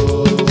o.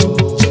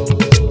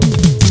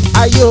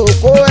 ayé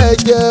òkó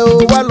ẹ̀jẹ̀ o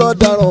wá lọ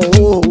dáràn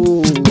o.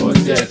 kò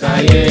tiẹ̀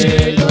káyé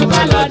tó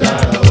bá lọ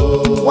dáràn o.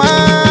 wá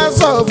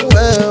sọ fún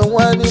ẹ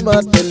wá ní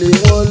máa tẹ̀lé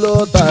wọn lọ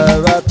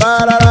tààràrà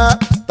tààràrà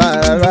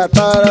tààràrà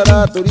tààràrà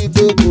torí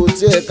pé kò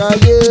tiẹ̀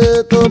káyé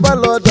tó bá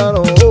lọ dáràn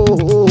o.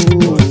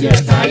 kò tiẹ̀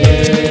káyé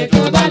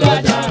tó bá lọ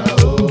dáràn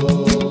o.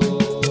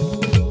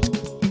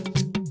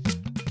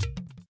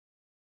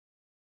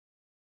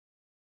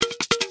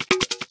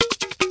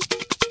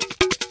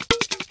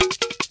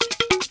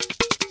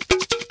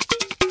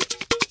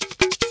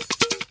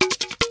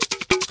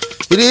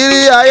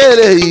 ìrírí ayé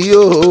lè yí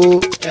o.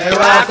 ẹ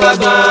wá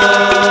kọ́gbọ́n.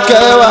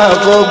 kẹwàá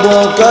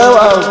kọ́gbọ́n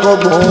kẹwàá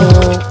kọ́gbọ́n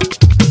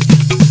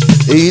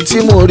èyí tí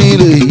mo rí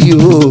lè yí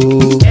o.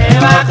 ẹ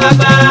wá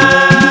kọ́gbọ́n.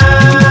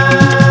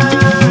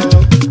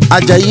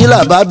 Àjàyí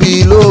làbábí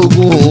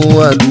lóògùn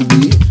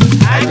àdùbí.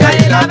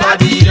 Àjàyí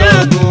làbábí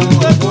lóògùn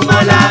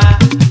Ògúnmọ́lá.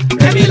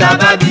 Rẹ̀mí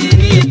làbábí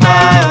nípa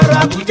ọ̀rọ̀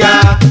Àbújá.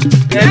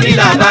 Rẹ̀mí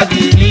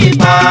làbábí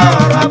nípa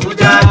ọ̀rọ̀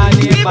Àbújá.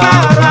 nípa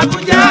ọ̀rọ̀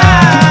Àbújá.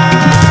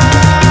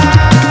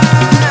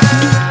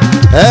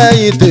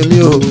 ẹ̀yin tèmi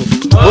o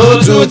ó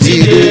tún ti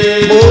dé.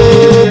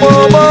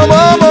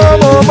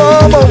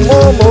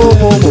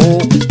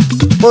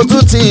 mo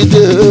tún ti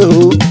dé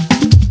o.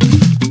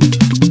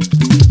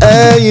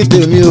 ẹ̀yin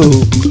tèmi o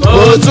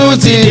ó tún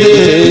ti dé.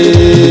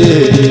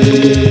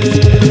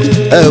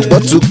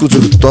 ẹ̀gbọ́n tukutu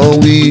tán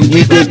wí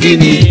wípé kí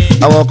ni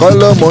àwọn kan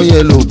lọ́mọ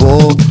yẹn lò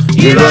bọ́n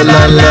irọ́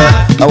lálá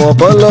àwọn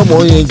kan lọ́mọ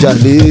yẹn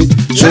jàlé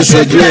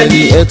ṣoṣojú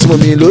ẹni ẹ tí mo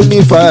mi ló ní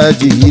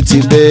fàájì yìí ti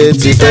pẹ́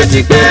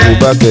tipẹ́tipẹ́ kò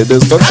bá kẹ̀dẹ̀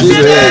stop ṣe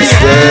bẹ́ẹ̀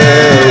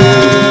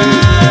sẹ́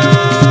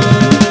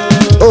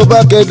ó bá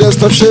kẹ̀dẹ̀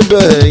stop ṣe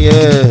bẹ́ẹ̀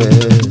yẹn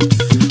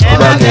ó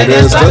bá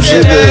kẹ̀dẹ̀ stop ṣe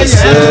bẹ́ẹ̀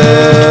sẹ́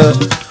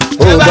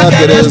ó bá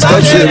kẹ̀dẹ̀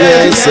stop ṣe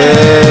bẹ́ẹ̀ sẹ́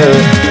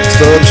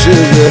stop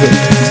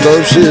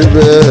ṣe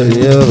bẹ́ẹ̀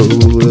yẹn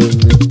òwúrọ̀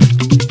mi.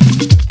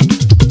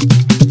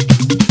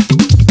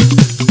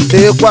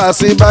 epo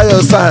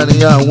àsìbáyọ̀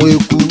sáàrin àwọn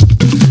eku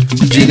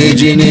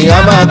jìnnìjìnnì a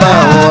máa bá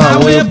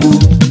àwọn eku.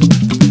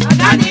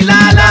 àdánilá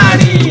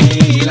láàrin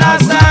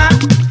ìlàsà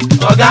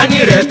ọ̀gání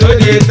rẹ̀ tó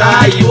lè ta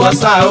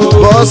ìwọ́sà o.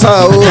 bọ́sà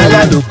o.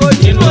 Alálùkò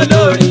nínú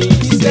olórin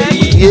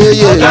Ìsẹ́yìn.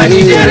 yéyé ọ̀gání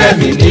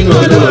Jẹ́rẹ̀mí nínú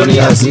olórin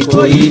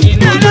àsìkò yìí.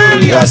 nínú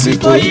olórin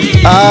àsìkò yìí.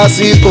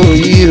 àsìkò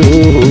yìí o.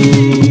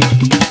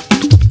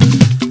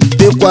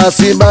 epo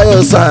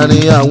àsìbáyọ̀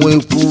sáàrin àwọn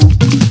eku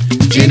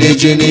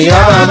jìnnìjìnnì a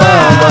máa bá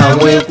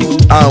àwọn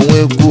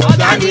eku.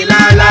 ọ̀gánilá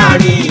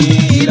láàrin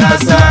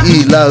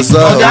ìlàsà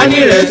ọ̀gání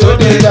rẹ̀ tó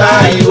dé ta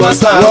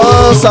ìwọ́sà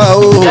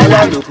o.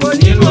 Alálùkò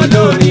nínú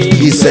olórin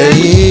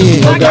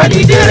Ìsẹ́yìn. ọ̀gání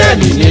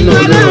Jẹ́rẹ̀mí nínú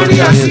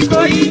olórin àsìkò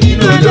yìí.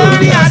 nínú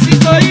olórin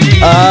àsìkò yìí.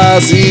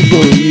 àsìkò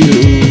yìí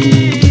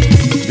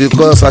o.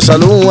 because àṣà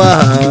ló ń wá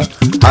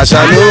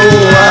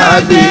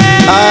gbé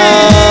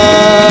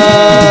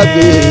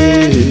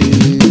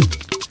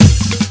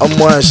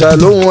ọmọ àṣà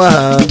ló ń wá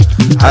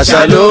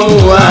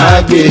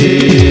gbé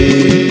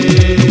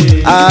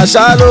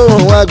àṣà ló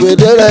ń wá gbé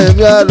dẹ́rẹ́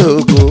mi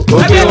àlòkò. ó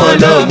gbé wọn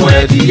lọ́mọ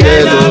ẹ̀dìyẹ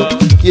lọ.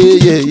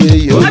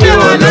 yéyéyé ó gbé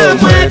wọn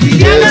lọ́mọ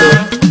ẹ̀dìyẹ lọ.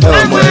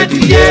 ọmọ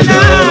ẹ̀dìyẹ lọ.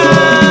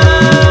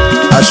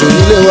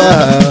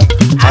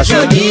 aṣọ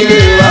nílé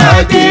wa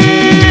gbé.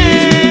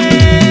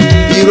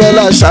 irọ́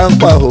la ṣà ń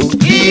pa o.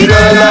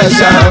 irọ́ la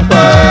ṣà ń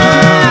pa.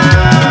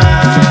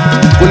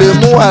 kò lè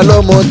mú wa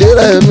lọ́mọdé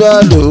rẹ̀ mi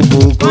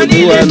àlòkò. kò ní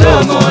lè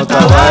tọmọ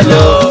tàwa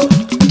lọ.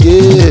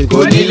 kò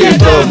ní lè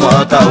tọmọ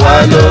tàwa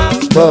lọ.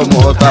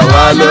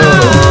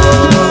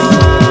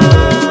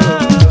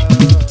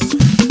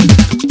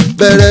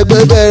 bẹ̀rẹ̀ gbé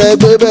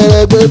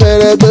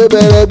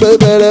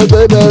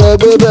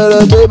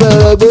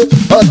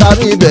ọ̀tá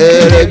mi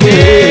bẹ̀rẹ̀ gbé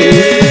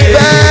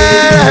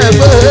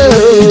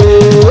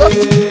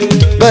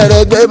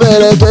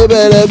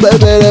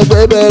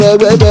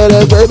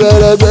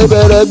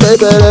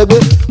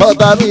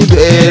ọ̀tá mi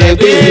bẹ̀rẹ̀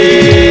gbé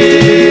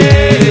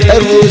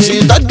ẹrù òsì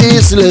tàbí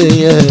ìsìlẹ̀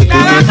yẹn kò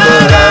ní kọ́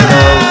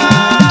rárá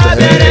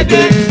bẹ̀rẹ̀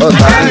gbé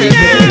ọ̀tá mi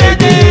bẹ̀rẹ̀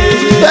gbé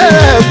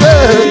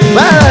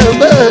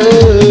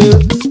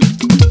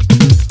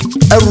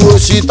ẹrù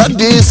òsì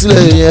tàbí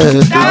ìsìlẹ̀ yẹn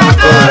kò ní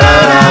kọ́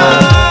rárá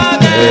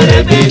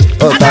bẹ̀rẹ̀ gbé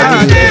ọ̀tá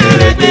mi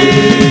bẹ̀rẹ̀ gbé.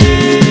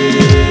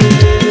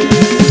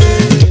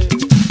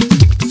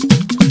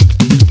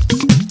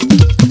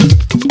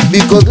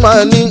 because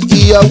máa ní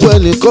ìyàwó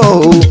ẹnìkan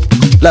o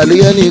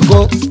lálẹ́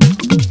ẹnìkan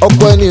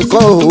ọkọ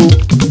ẹnìkan o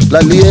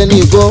lálẹ́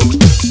ẹnìkan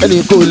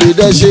ò lè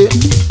dá ṣe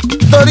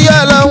torí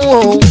aláwọ̀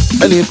òun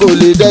ẹnì kò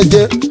lè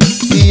dẹ́jẹ́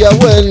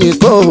ìyàwó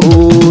ẹnìkan ò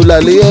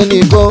lálẹ́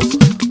ẹnìkan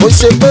ó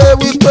ṣe pé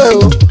wípé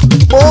o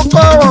mo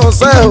kọ́ wọn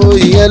sẹ́ o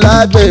ìyẹn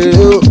lágbèrè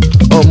o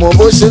ọmọ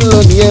bó ṣe ń lọ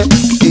nìyẹn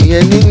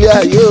ìyẹn nílé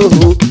ayé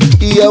o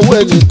ìyàwó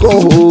ẹnìkan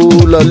ò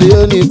lálẹ́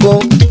ẹnìkan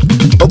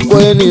ọkọ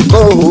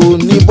ẹnìkan ò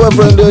ní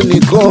boyfriend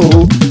ẹnìkan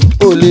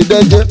ò lè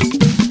dẹ́jẹ́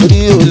torí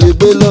ò lè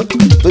gbé lọ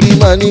torí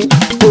màá ní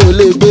ò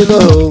lè gbé lọ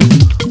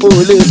ò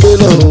lè gbé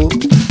lọ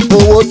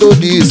owó tó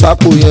di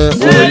ìsápò yẹn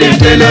ò lè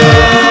gbé lọ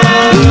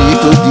èyí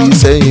tó di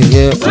sẹ́yìn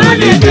yẹn ò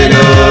lè gbé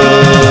lọ.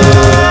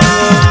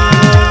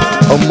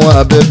 ọmọ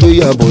abẹ tó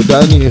yàbọ̀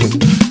dání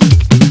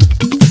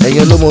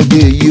ẹ̀yàn lọ́mọdé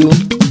yìí o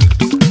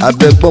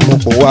abẹ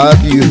gbọ́mọpọ̀ wá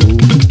bí o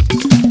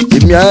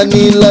èmi á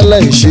ní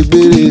láláì ṣe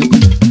gbére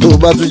tó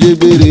bá tún jẹ́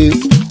gbére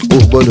ò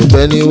gbọ́dọ̀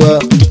pẹ́ ní wá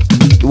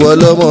ìwọ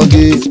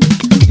lọ́mọge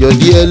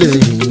yọ̀dí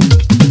ẹlẹ́yìn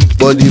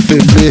bọ́dí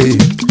fẹ́fẹ́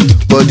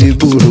bọ́dí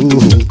gbòòrò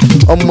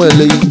ọmọ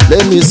ẹlẹ́yìn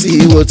let me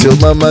see what your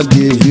mama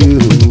gave you.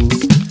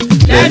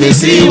 Let me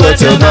see what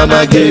your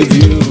mama gave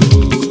you.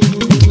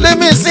 Let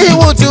me see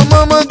what your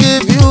mama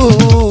gave you.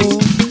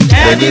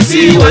 Let me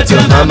see what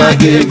your mama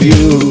gave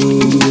you.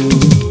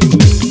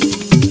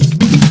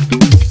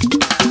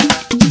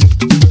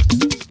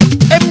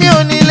 Èmi ò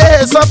ní lè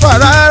sọ́fà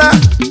rárá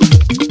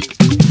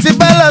tí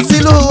bá lọ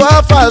sílùú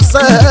ọ̀fà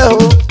sẹ́ o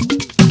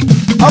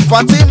ọ̀fà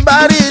tí ń bá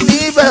rí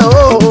níbẹ̀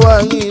o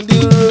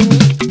àyìndírò mi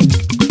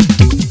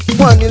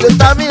wọ́n ní lè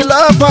ta mí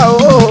lọ́fà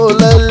o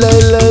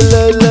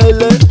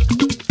lẹ́lẹ́lẹ́lẹ́lẹ́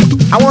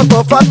àwọn tó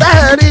fọ́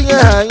táyẹ̀rí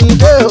yẹn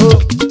àyìndé o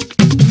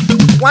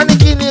wọ́n ní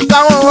kí ni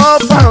káwọn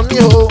ọ̀fà mi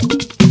o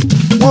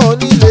wọ́n ò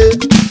ní lè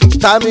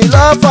ta mí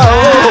lọ́fà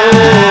o.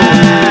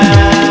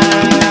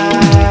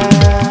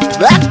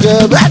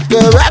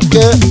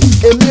 Bẹ́ẹ̀kẹ́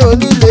èmi ò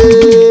ní lè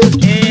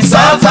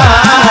sọ́fà.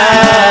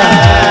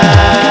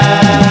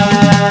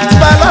 tí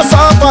bá lọ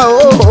sọ́fà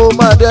o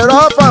màdẹ̀rọ̀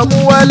ọ̀fà mú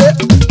wálé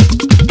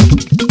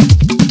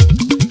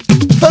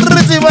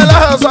torí tí bá lọ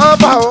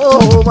sọ́fà o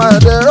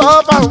màdẹ̀rọ̀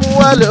ọ̀fà mú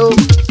wálé o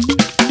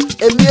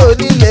èmi ò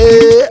ní lè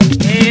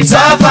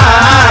sọ́fà.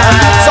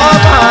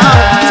 sọ́fà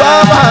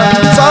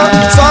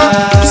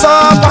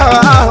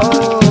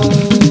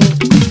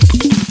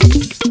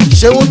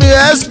ṣeun ní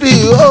sp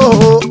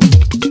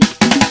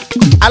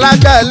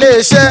alága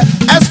iléeṣẹ́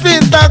sp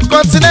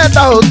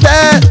intercontinental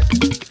hotel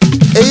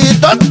èyí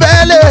tó ń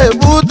bẹ́ẹ̀lẹ̀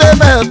èbúté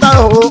mẹ́ta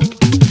o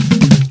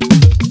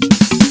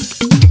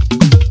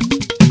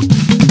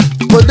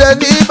kò dé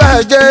ní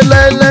ìbàjẹ́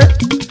lẹ́lẹ́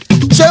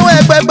ṣéun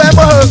ẹgbẹgbẹ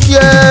mọ́ kí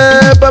ẹ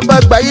bàbá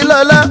gbàyí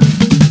lọ́lá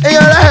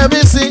èèyàn rẹ̀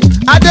mi sí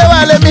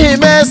adéwálé mi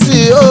mẹ́sì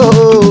o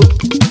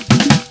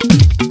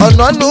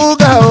ọ̀nà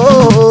nùgà o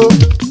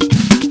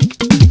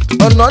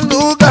ọ̀nà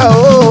nùgà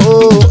o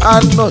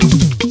àná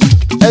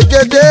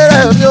ẹ̀jẹ̀dẹ̀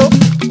rẹ̀ mi o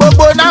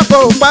gbogbo náà kò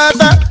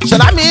pátá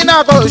ṣàlámì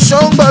náà kò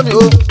ṣóńgbọ̀ mi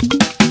o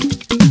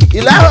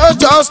ìlàrọ̀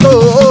jọ́sọ̀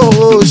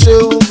o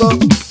ṣeun gan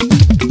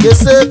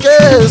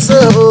kése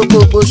o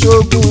gbogbo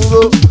ṣogun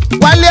ro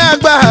wálé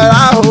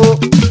agbára o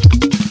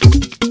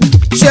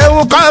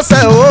ṣeun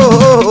kọ́sẹ̀ o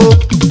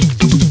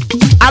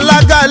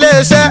alága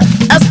iléeṣẹ́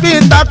sp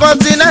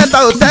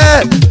intercontinental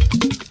hotel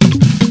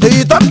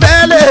èyí tó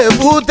bẹ́ẹ̀lẹ̀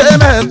èbúté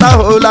mẹ́ta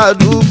o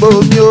ládùúgbò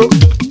mi o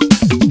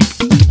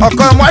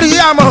ọkọ̀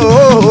mọ́ríyàmọ̀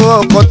o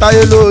ọkọ̀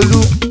táyé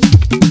lólu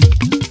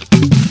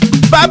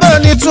bàbá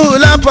onítù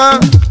lápá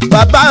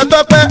bàbá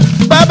tọ́pẹ́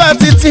bàbá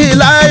títí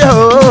láyọ̀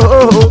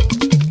o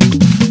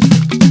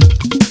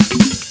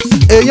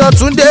èèyàn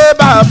túndé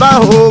bàbá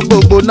o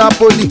gbogbo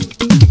Napoli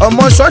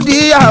ọmọ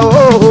sọ́díyà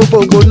o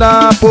gbogbo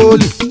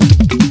Napoli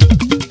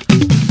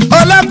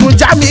ọlọ́kùn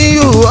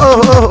Jamiu o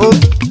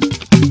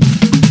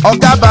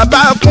ọ̀gá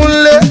bàbá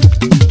Kúnlé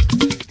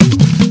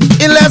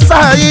ilẹ̀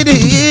Sáyídì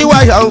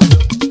ìwáyà o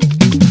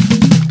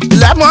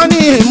ilẹ̀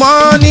mọ́ní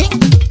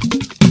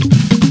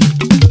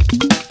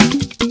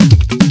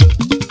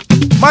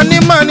mọ́ní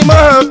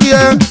mọ́ kí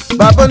ẹ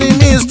bàbá ní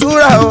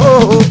mistura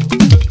o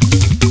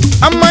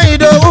ọmọ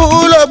Ìdòwú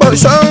lọ́gbọ̀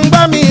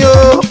ṣọ́ngbà mi o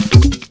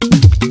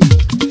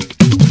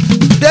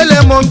délé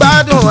mo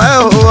gbádùn ẹ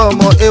o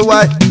ọmọ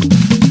ay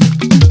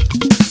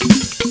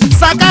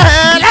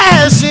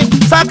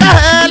saka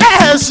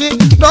ẹlẹ́ẹ̀ṣin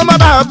ló má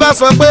bàbá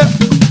sọ pé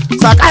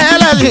saka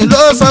ẹlẹ́ẹ̀ṣin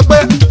ló sọ pé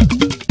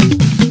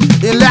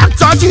ilé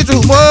àtọ́jú tù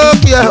mọ́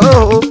kí ẹ o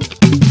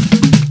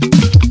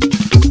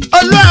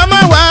olúwàmọ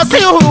wá sí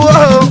ìhùwò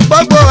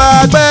gbogbo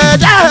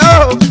àgbẹ̀dá o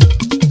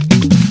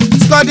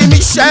skọ́dí mi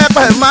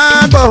ṣẹ́pẹ̀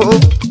máa gbọ̀ o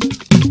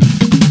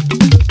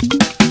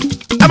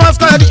ọmọ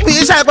skọ́dí mi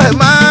ṣẹ́pẹ̀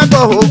máa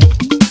gbọ̀ o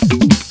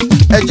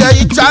ẹ̀jẹ̀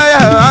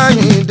ìtayà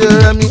Àyìndé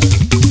Rẹ̀mí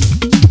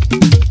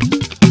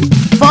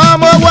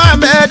fọmọ wa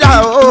mẹ́ta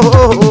o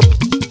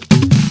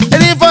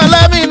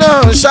erífọlẹ́mì náà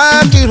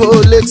ṣáàkìrò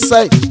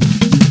lakeside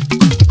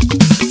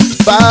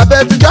bàbá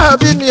ẹtùjọ́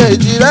bí mi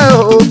èjì rẹ̀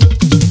o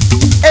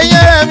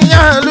eyín Remi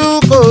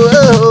Aluko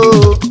o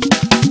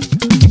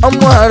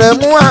ọmọ rẹ̀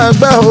mú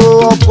àgbà o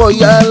ọkọ̀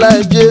yàrá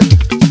ẹ̀jẹ̀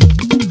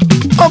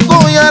ọkọ̀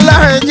yàrá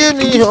ẹ̀jẹ̀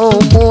mi ò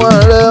mú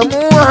rẹ̀ mú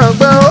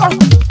àgbà o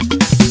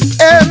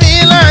èmi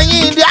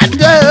láyìn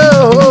díadé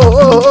o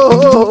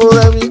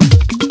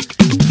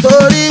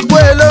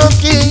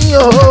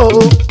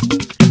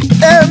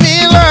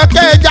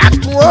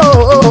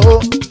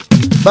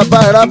bàbá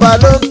ìràbà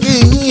ló ń kí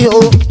yín o.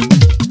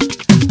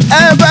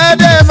 ẹ bá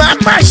dé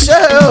màmá ṣe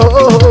o.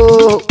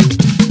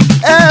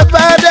 ẹ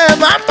bá dé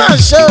màmá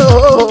ṣe o.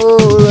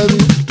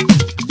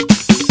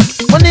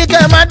 mo ní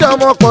kẹ́ má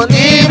dọ̀mọ́ pọ̀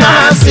ní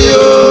màá sí o.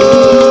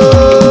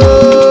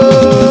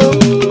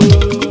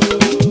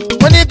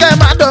 mo ní kẹ́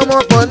má dọ̀mọ́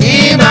pọ̀ ní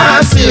màá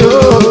sí o.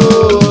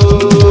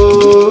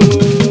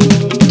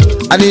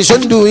 àníṣó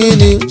ń dùn yín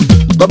ni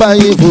bàbá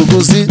yín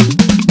fògùn sí.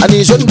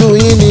 àníṣó ń dùn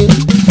yín ni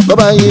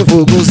bàbá yín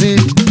fògùn sí.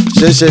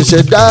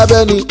 ṣẹ̀ṣẹ̀ṣẹ̀ dá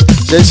bẹ́ẹ̀ ni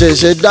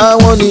ṣẹ̀ṣẹ̀ṣẹ̀ dá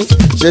wọ́n ni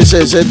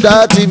ṣẹ̀ṣẹ̀ṣẹ̀ dá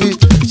tv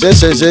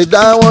ṣẹ̀ṣẹ̀ṣẹ̀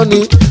dá wọ́n ni.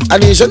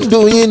 àníṣó ń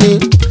dùn yín ni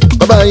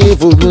bàbá yín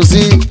fògùn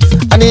sí.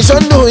 àníṣó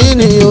ń dùn yín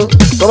ni o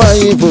bàbá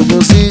yín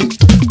fògùn sí.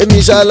 èmi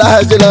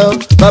ṣaláàjẹ lọ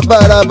bàbá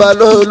araba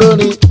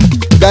lórin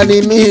gani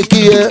mi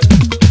kí ẹ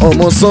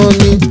ọmọ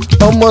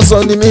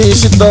sàn ni mi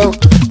ṣìtàn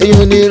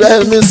èyí ni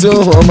Remi sí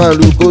ọmọ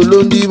Aluko ló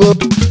ń dìbò.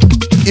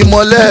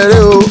 ìmọ̀lẹ́ rẹ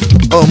o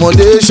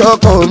ọmọdé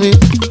ṣọ́kàn mi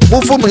mú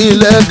fún mi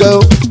lẹ́gẹ̀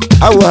o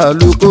àwọn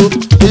Aluko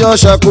èèyàn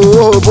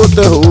ṣàkóso bó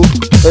tẹ o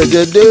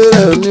ẹ̀jẹ̀ dé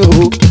Remi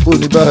o kò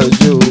ní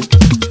bàjẹ́ o.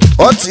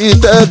 ọtí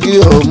tẹ́gì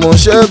ọmọ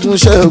ṣẹ́gun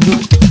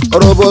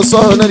ọ̀rọ̀ bọ̀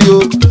sọ́ọ́nẹ́rì o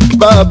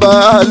bàbá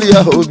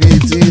àlíyá òbí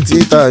títí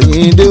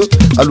tàyíndé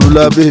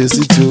alùlábẹ́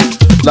sí ti o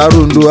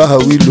láròndó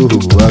àwílò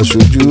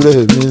aṣojú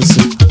Remi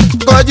sí.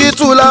 kọjí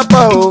tú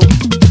lápá o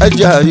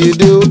ẹ̀jẹ̀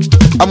àyíndé o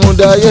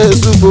àmúdáyé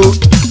ṣùgbọ́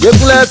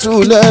yẹkúnlẹ̀ tún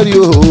lẹ́rìí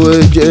o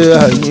ẹ̀jẹ̀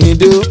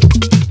àyíndé o.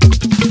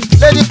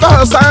 lẹ́ni kọ́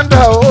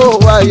Sandra o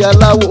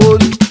àyàláwo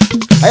orí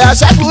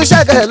àyàṣẹ́kù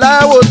ṣẹ̀kẹ̀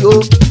láwòrì o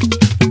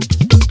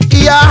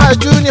ìyá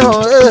junior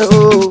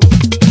o.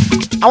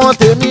 àwọn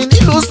tèmi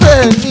nílùú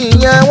Spain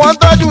nìyẹn wọ́n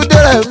tọ́jú dé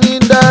Remi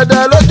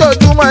dáadáa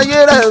lójoojúmọ́ ayé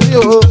Remi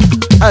o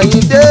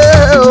àyíndé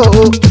o.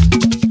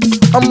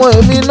 ọmọ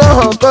èmi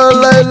náà kọ́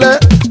lẹ́lẹ́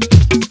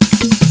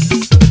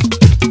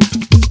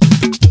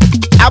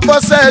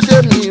abọ́sẹ̀dé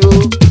mi o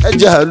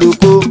ẹ̀jẹ̀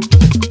Aluko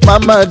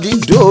mama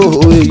dídò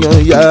èèyàn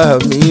ìyá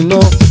mi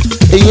náà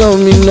èèyàn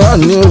mi náà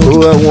ní o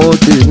àwọn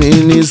tèmi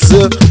ní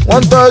sẹ́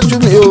wọ́n tọ́jú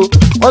mi o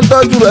wọ́n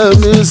tọ́jú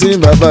Remi sí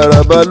bàbá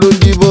araba ló ń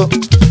dìbò.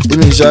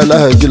 èmi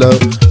ṣaláàjì lọ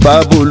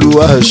bàbá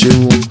olúwa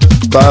ṣeun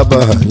bàbá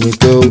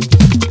àyìnkẹ́ o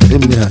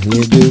èmi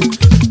àyìndé o.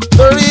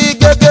 torí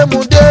gẹ́gẹ́ mu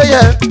dé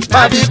yẹ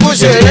má fi kú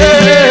ṣeré.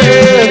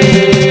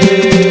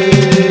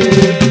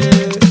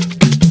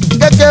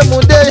 gẹ́gẹ́ mu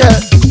dé yẹ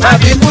má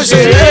fi kú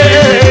ṣeré.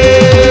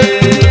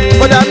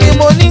 kódà mi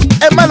mo ní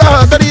ẹ má lọ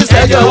torí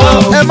ìṣẹ́jọ́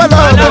ẹ má lọ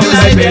torí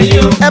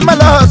ìṣẹ́jọ́ ẹ má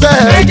lọ tẹ̀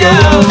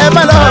ẹ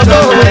má lọ tó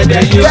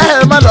kẹ́ ẹ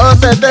má lọ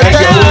tẹ̀ tẹ̀ tẹ̀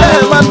kẹ́ ẹ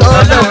má lọ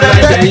tẹ̀ tẹ̀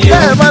tẹ̀ kẹ́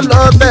ẹ má lọ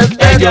tẹ̀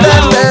tẹ̀ tẹ̀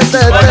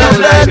tẹ̀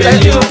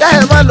kẹ́ ẹ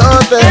má lọ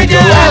tẹ̀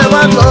kẹ́ ẹ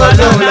má lọ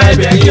tẹ̀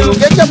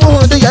gẹ́gẹ́ mú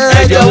un díyẹ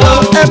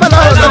ẹ má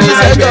lọ torí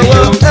ìṣẹ́jọ́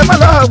ẹ má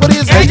lọ torí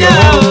ìṣẹ́jọ́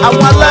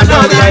àwọn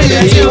alágbọ̀n níbi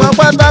tí wọ́n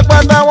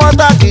pátápátá wọ́n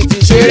tàkìtì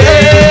ṣeré.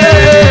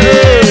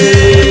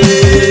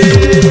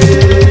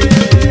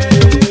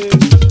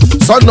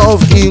 Son of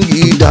King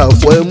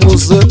Ìdàpọ̀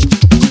Ẹ̀músẹ́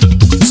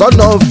Son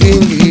of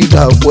King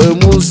Ìdàpọ̀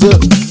Ẹ̀músẹ́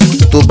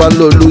tó bá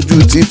lọ lójú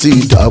títí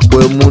Ìdàpọ̀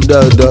Ẹ̀mú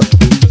dáadáa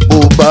bó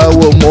bá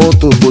wọ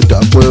mọ́tò bó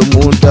Dàpọ̀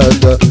Ẹ̀mú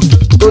dáadáa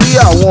torí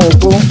àwọn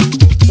kan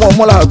wọn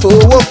mọ́lá tó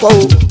wọ́pọ̀ o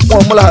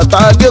wọn mọ́lá tá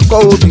a dé kọ́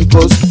o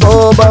because tó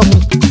bá mu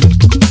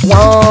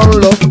wọ́n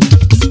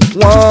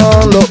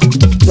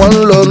ń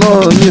lọ náà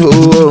ní o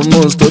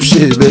almost tó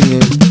ṣe bẹ́ẹ̀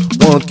yẹn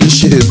wọn kì í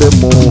ṣe bẹ́ẹ̀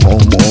mọ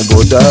ọmọ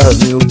bọ̀dá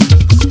mi o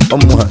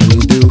ọmọ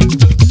àyíndé o.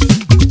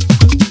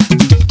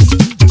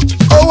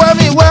 owó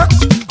mi wá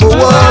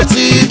owó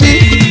TV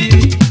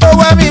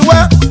owó mi wá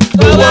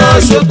owó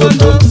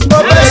ṣòkòtò ó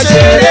fẹ́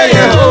ṣeré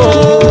yẹn o.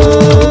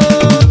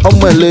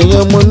 ọmọ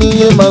ẹlẹ́yìn mo ní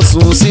yé máa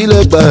sùn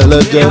sílẹ̀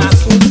gbàlájà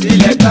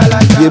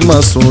yé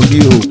máa sùn bí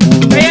òkú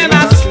mọ́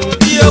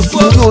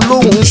ní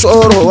olóhùn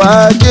sọ̀rọ̀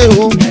ajé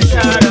o ó ní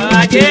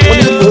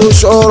kò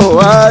sọ̀rọ̀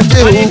ajé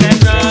o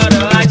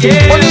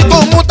ó ní kò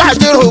mú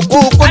tàjérò kó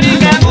kó ní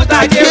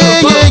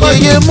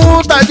yéyéyé mú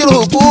tàjérò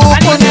kó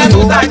kó ní o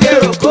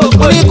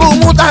ó ní kò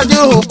mú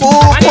tàjérò kó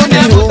kó ní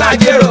o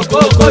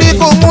ó ní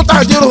kò mú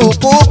tàjérò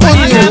kó kó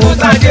ní o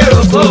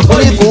ó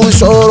ní kò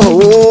sọ̀rọ̀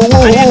owó ó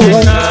ní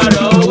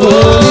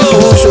kò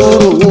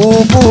sọ̀rọ̀ owó ó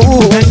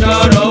ní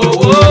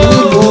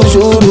kò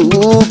sọ̀rọ̀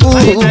owó ó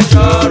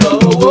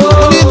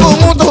ní kò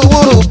mú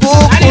tòwòrò kó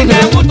kó ní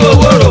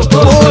o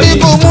ó ní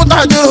kò mú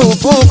tàjérò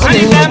kó kó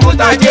ní o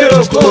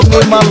ó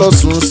ní má lọ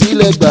sùn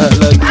sílẹ̀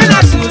gbàlajà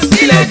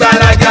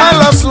má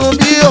lọ sùn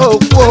bí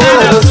òkú o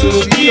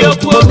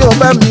ó ní o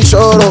bá mi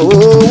sọ̀rọ̀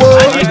owó ó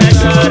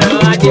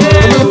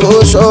ní kò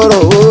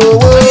sọ̀rọ̀ owó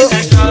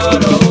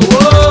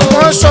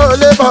wọ́n sọ̀rọ̀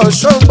lébọ̀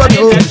ṣọ́ngbọ́n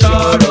o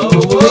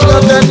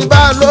èèyàn tẹni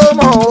bá ló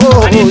mọ̀ ó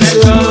ṣe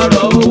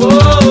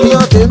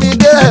èèyàn tèmi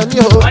dé ẹ̀mí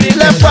o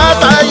lẹ́fà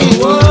báyìí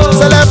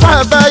sẹlẹ̀fà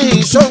báyìí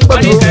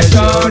ṣọ́ngbọ́n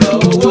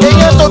o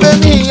èèyàn tó bẹ́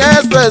mi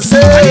ẹsẹ̀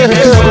ṣe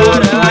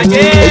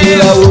èyí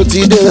làwọn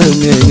ti dé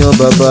ẹ̀mí èèyàn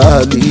bàbá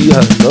àlìyá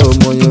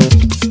lọ́mọ yẹn.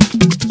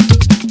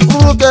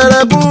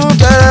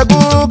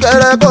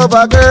 kúrúkẹrẹ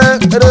kọfà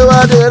kẹrẹ wá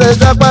dèrè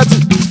jápàtì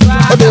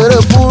ó dèrè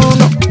kúrú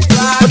náà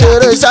ó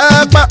dèrè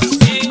sápá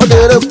ó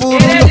dèrè kúrú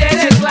náà.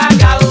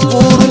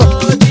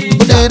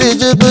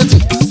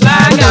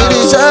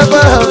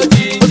 lágbára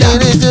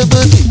òdèrè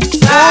jẹgbẹ́tì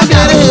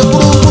òdèrè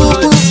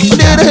kúrúkúrúkúrú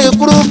òdèrè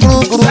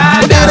kúrúkúrúkúrú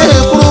òdèrè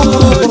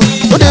kúrúkúrúkúrú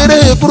òdèrè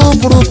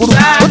kúrúkúrúkúrú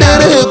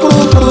òdèrè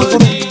kúrúkúrúkúrú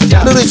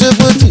òdèrè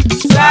jẹgbẹ́tì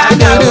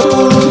òdèrè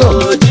kúrú náà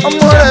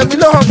ọmọ rẹ̀ mi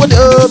náà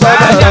gbọ́dọ̀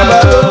bàbá bàbá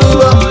ló ní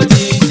lọ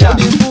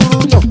òdì kúrú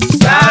náà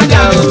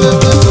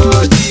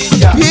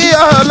bí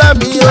ọ̀la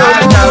mi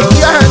ọmọ bí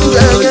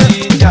àníyànjẹ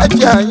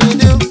ẹ̀jẹ̀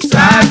àyíndé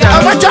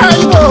ọmọjà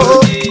ìwò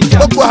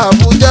gbogbo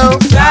àbújá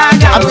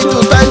àbíjú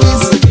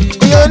táyìsì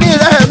iye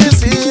onírẹ̀ mi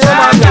sí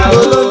ọmọ àdúgbò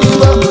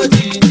lóníwọ̀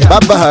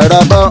bàbá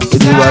àràbà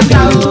oníwàdí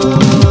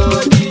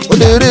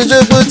òdèrè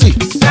jẹgbẹ́tì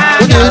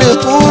òdèrè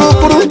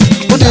kúrúkúrú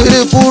òdèrè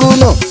kúrú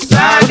náà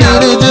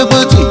òdèrè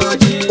jẹgbẹ́tì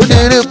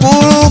òdèrè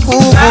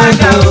kúrúkúrú.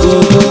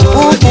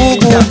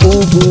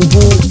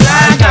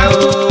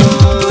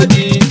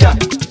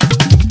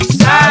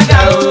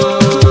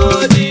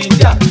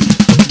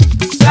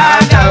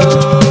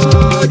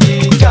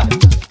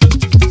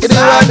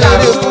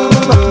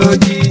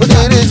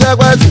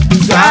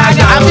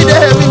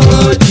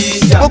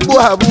 Gbogbo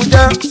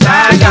Àbújá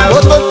ó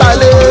tó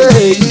talé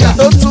èyí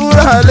tó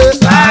túra lé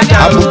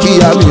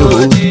àbùkíyà mi ò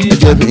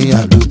ẹ̀jẹ̀ mi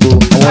àdúgbò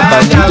àwọn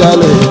tàbújá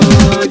lẹ̀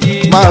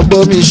máa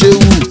gbọ́ mi ṣé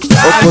wù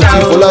ọkọ̀ tí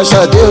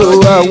Fọláṣadé o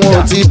àwọn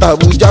tí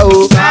tàbújá o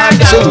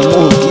ṣé wù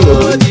mọ́ òkè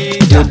o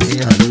ẹ̀jẹ̀ mi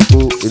àdúgbò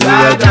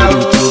ìlúwàjú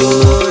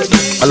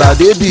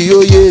Àlàdé bí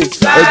yóyè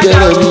ẹ̀jẹ̀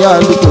rẹ̀ mi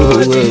àdúgbò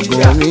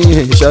ẹ̀gbọ́n mi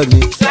ìṣàní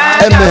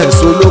ms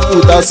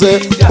olókùn tasẹ́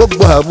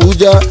gbogbo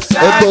Àbújá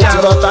ẹgbẹ́ tí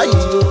bàtà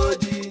yìí o.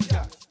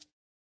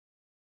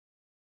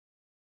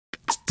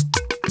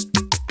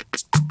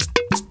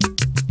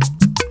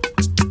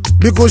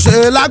 bí kò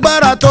ṣe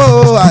lágbára tó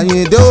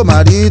Àyìndé ò má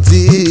rí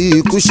ti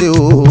ikú ṣe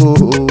o.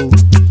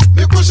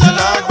 bí kò ṣe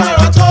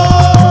lágbára tó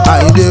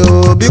Àyìndé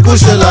o bí kò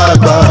ṣe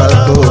lágbára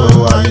tó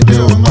Àyìndé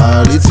ò má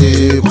rí ti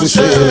ikú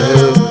ṣe.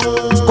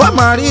 kó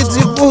má rí ti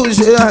ikú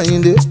ṣe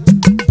Àyìndé.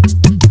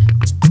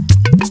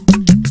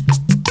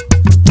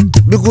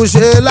 bí kò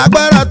ṣe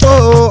lágbára tó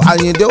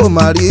Àyìndé ò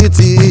má rí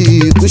ti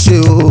ikú ṣe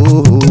o.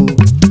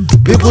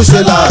 bí kò ṣe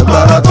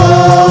lágbára tó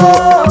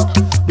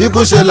bí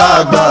kò ṣe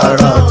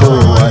lágbára tó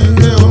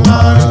Àyìndé ò má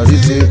rí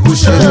ti ikú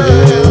ṣe.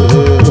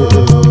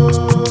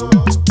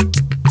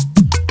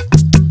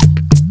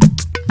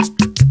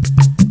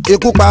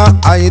 ikú pa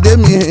Àyìndé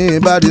mi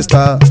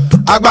Barrister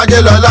Agbájé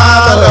lọ́lá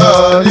lọ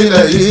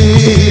nílẹ̀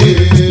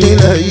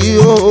yìí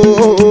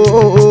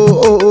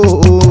ooo.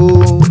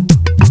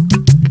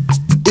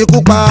 ikú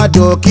pa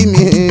Jọ̀kí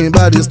mi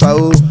Barrister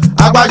o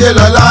Agbájé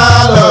lọ́lá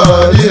lọ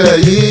nílẹ̀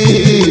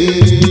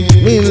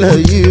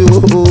yìí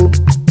ooo.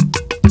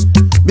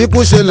 bí kú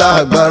ṣe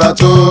lágbára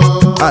tó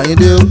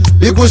Àyìndé o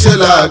bí kú ṣe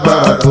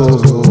lágbára tó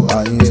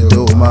Àyìndé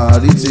ò má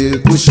rí ti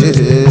ikú ṣe.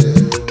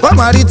 kó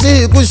má rí ti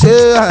ikú ṣe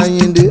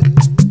Àyìndé.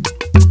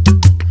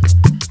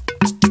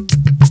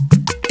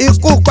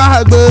 ikú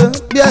pàgbé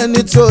bí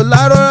ẹni tí ò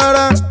láró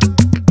rárá.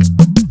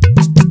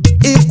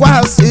 ikú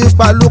àsì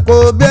pàlùkò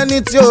bí ẹni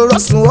tí ò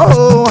rọ́sùn ó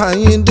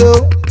Àyìndé o.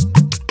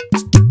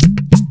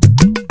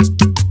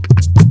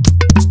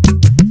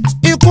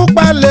 ikú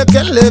pa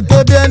lékelèké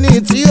bí ẹni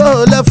tí ò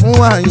lẹ̀ fún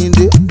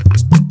Àyìndé.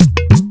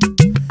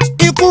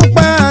 ikú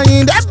pa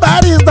Àyìndé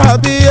Barrister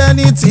bí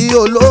ẹni tí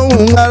ò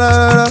lóhùn rárá.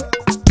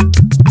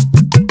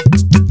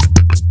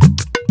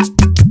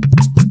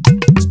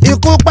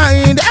 ikú pa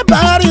Àyìndé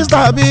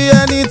Barrister bí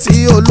ẹni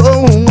tí ò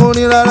lóhùn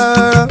orin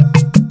rárá.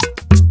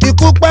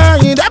 ikú pa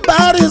Àyìndé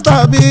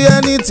Barrister bí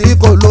ẹni tí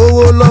kò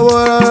lówó lọ́wọ́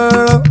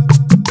rárá.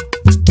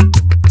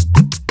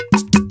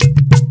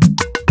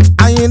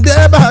 Àyìndé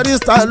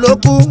Barrister ló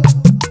kú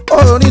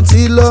orin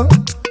ti lọ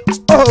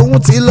ohun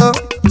ti lọ.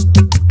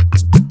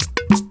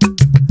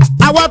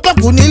 àwa tó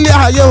kù nílé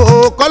ayé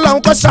o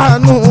kọ́lọ́hún kó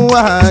ṣàánú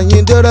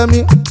Àyìndé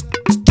Remi.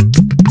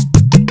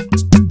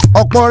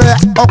 ọ̀pọ̀ rẹ̀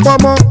ọ̀pọ̀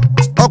mọ́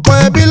ọ̀pọ̀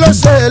ẹbí ló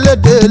ṣe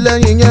léde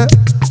lẹ́yìn yẹn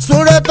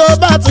súré tó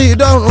bá ti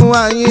dọ̀rùn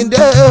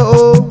Àyìndé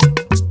o.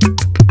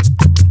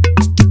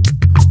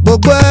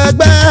 gbogbo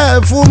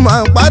ẹgbẹ́ fún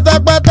màá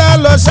pátápátá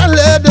lọ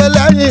ṣàlédè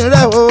lẹ́yìn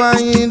rẹ̀ o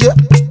Àyìndé.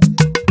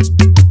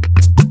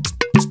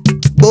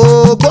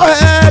 gbogbo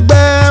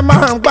ẹgbẹ́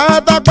máa ń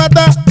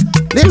pátápátá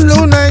nílùú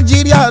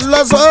Nàìjíríà lọ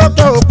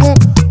sókè òkun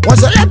wọ́n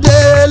ṣàlédè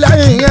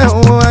lẹ́yìn yẹn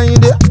o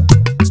Àyìndé.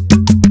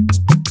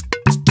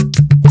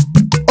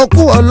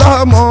 òkú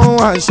ọlọ́mọ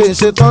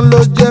àṣeṣe tán ló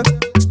jẹ́.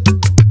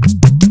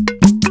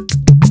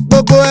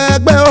 gbogbo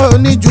ẹgbẹ́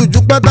oníjùjú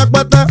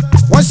pátápátá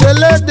wọ́n ṣe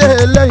léde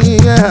lẹ́yìn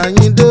yẹn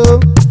Àyìndé o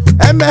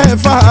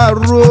ẹ̀mẹ́fà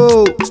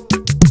ro.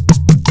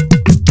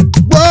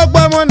 gbogbo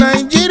ọmọ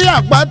Nàìjíríà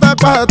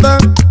pátápátá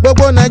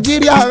gbogbo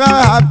Nàìjíríà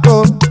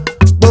actor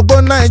gbogbo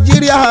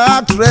Nàìjíríà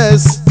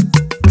actress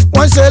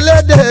wọ́n ṣe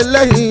léde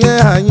lẹ́yìn yẹn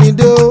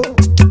Àyìndé o.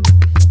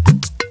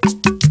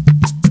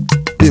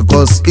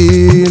 because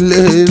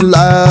ilé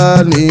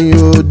ńlá ni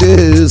ó dé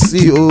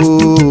sí o.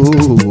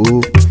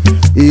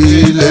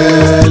 ilé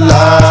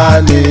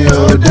ńlá ni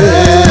ó dé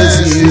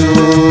sí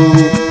o.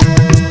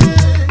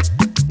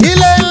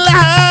 ilé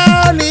ńlá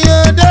ni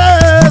ó dé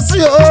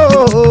sí o.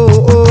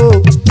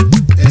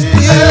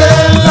 ilé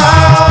ńlá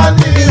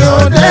ni ó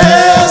dé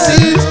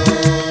sí o.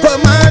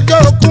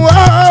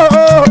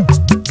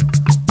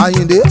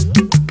 Àyìndé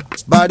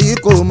bàrí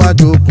kò má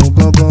jòkùn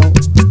gangan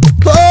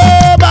tó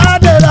bá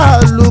dé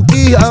lálù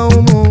kí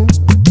àwọn mú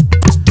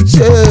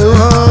ṣe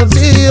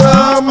rántí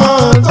ọmọ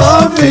tó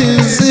fi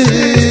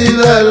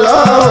sílẹ̀ lọ.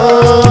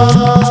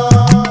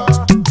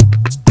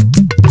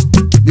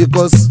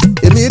 Because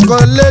èmi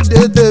kan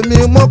léde tèmi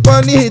mo kọ́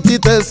ní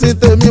títẹ̀sí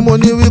tèmi mo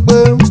ní wípé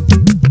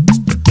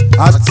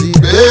àti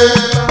gbé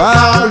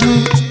parí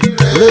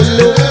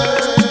rélé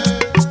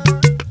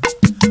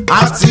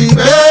àti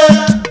gbé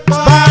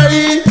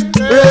parí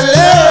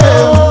rélé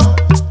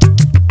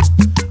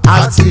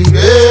àti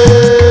gbé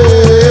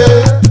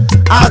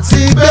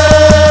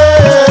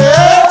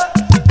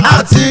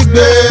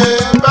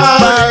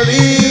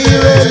parí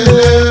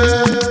rélé.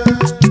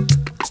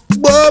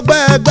 Gbogbo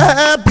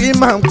ẹgbẹ́ bí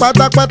màá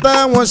pátápátá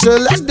wọn ṣe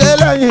lédè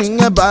lẹ́yìn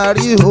yẹn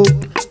Bàrí o.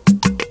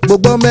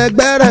 Gbogbo ọmọ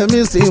ẹgbẹ́ rẹ̀ mi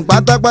sì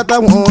pátápátá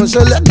wọn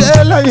ṣe lédè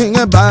lẹ́yìn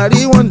yẹn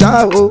Bàrí wọn dá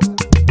o.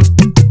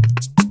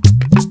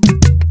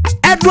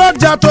 Ẹ̀dùn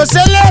ọjà tó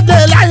ṣe lédè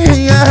lẹ́yìn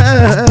yẹn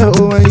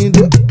o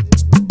Àyìndé.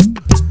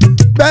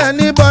 Bẹ́ẹ̀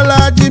ni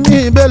Bọ́lájí mi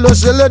bẹ́ẹ̀ ló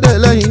ṣe lédè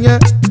lẹ́yìn yẹn.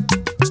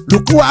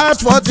 Lùkú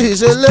àtúfọ́tì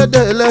ṣe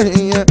lédè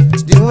lẹ́yìn yẹn.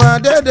 Dìwọ̀n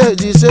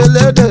Adédèjì ṣe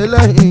lédè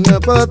lẹ́yìn yẹn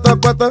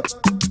pátápátá.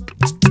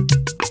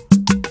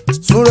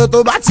 Súre tó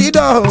bá ti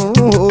dọ̀rùn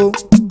o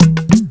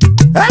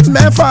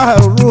ẹ̀mẹ́fà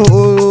rú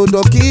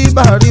odò kí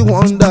Bàrí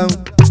wọn dáhùn.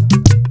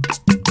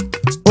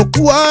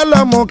 Òkú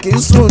ọlọ́mọ kì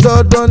í sùn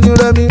dandan ní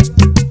Rẹ́mi.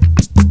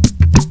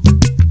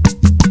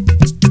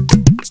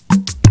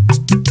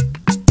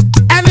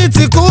 Ẹni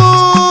tí kú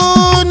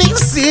ní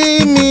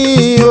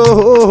sinmi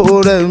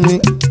o Rẹ́mi.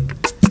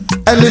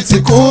 Ẹni tí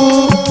kú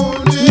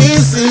ní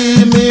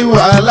sinmi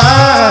wàhálà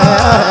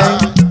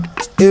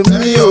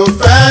èmi ò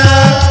fẹ́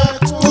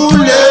kú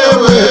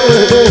léwe.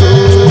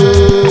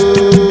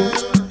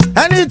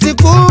 Ẹni tí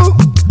kú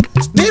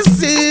ní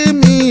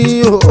sinmi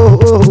o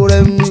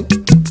Rẹ́mi.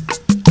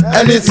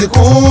 Ẹni tí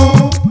kú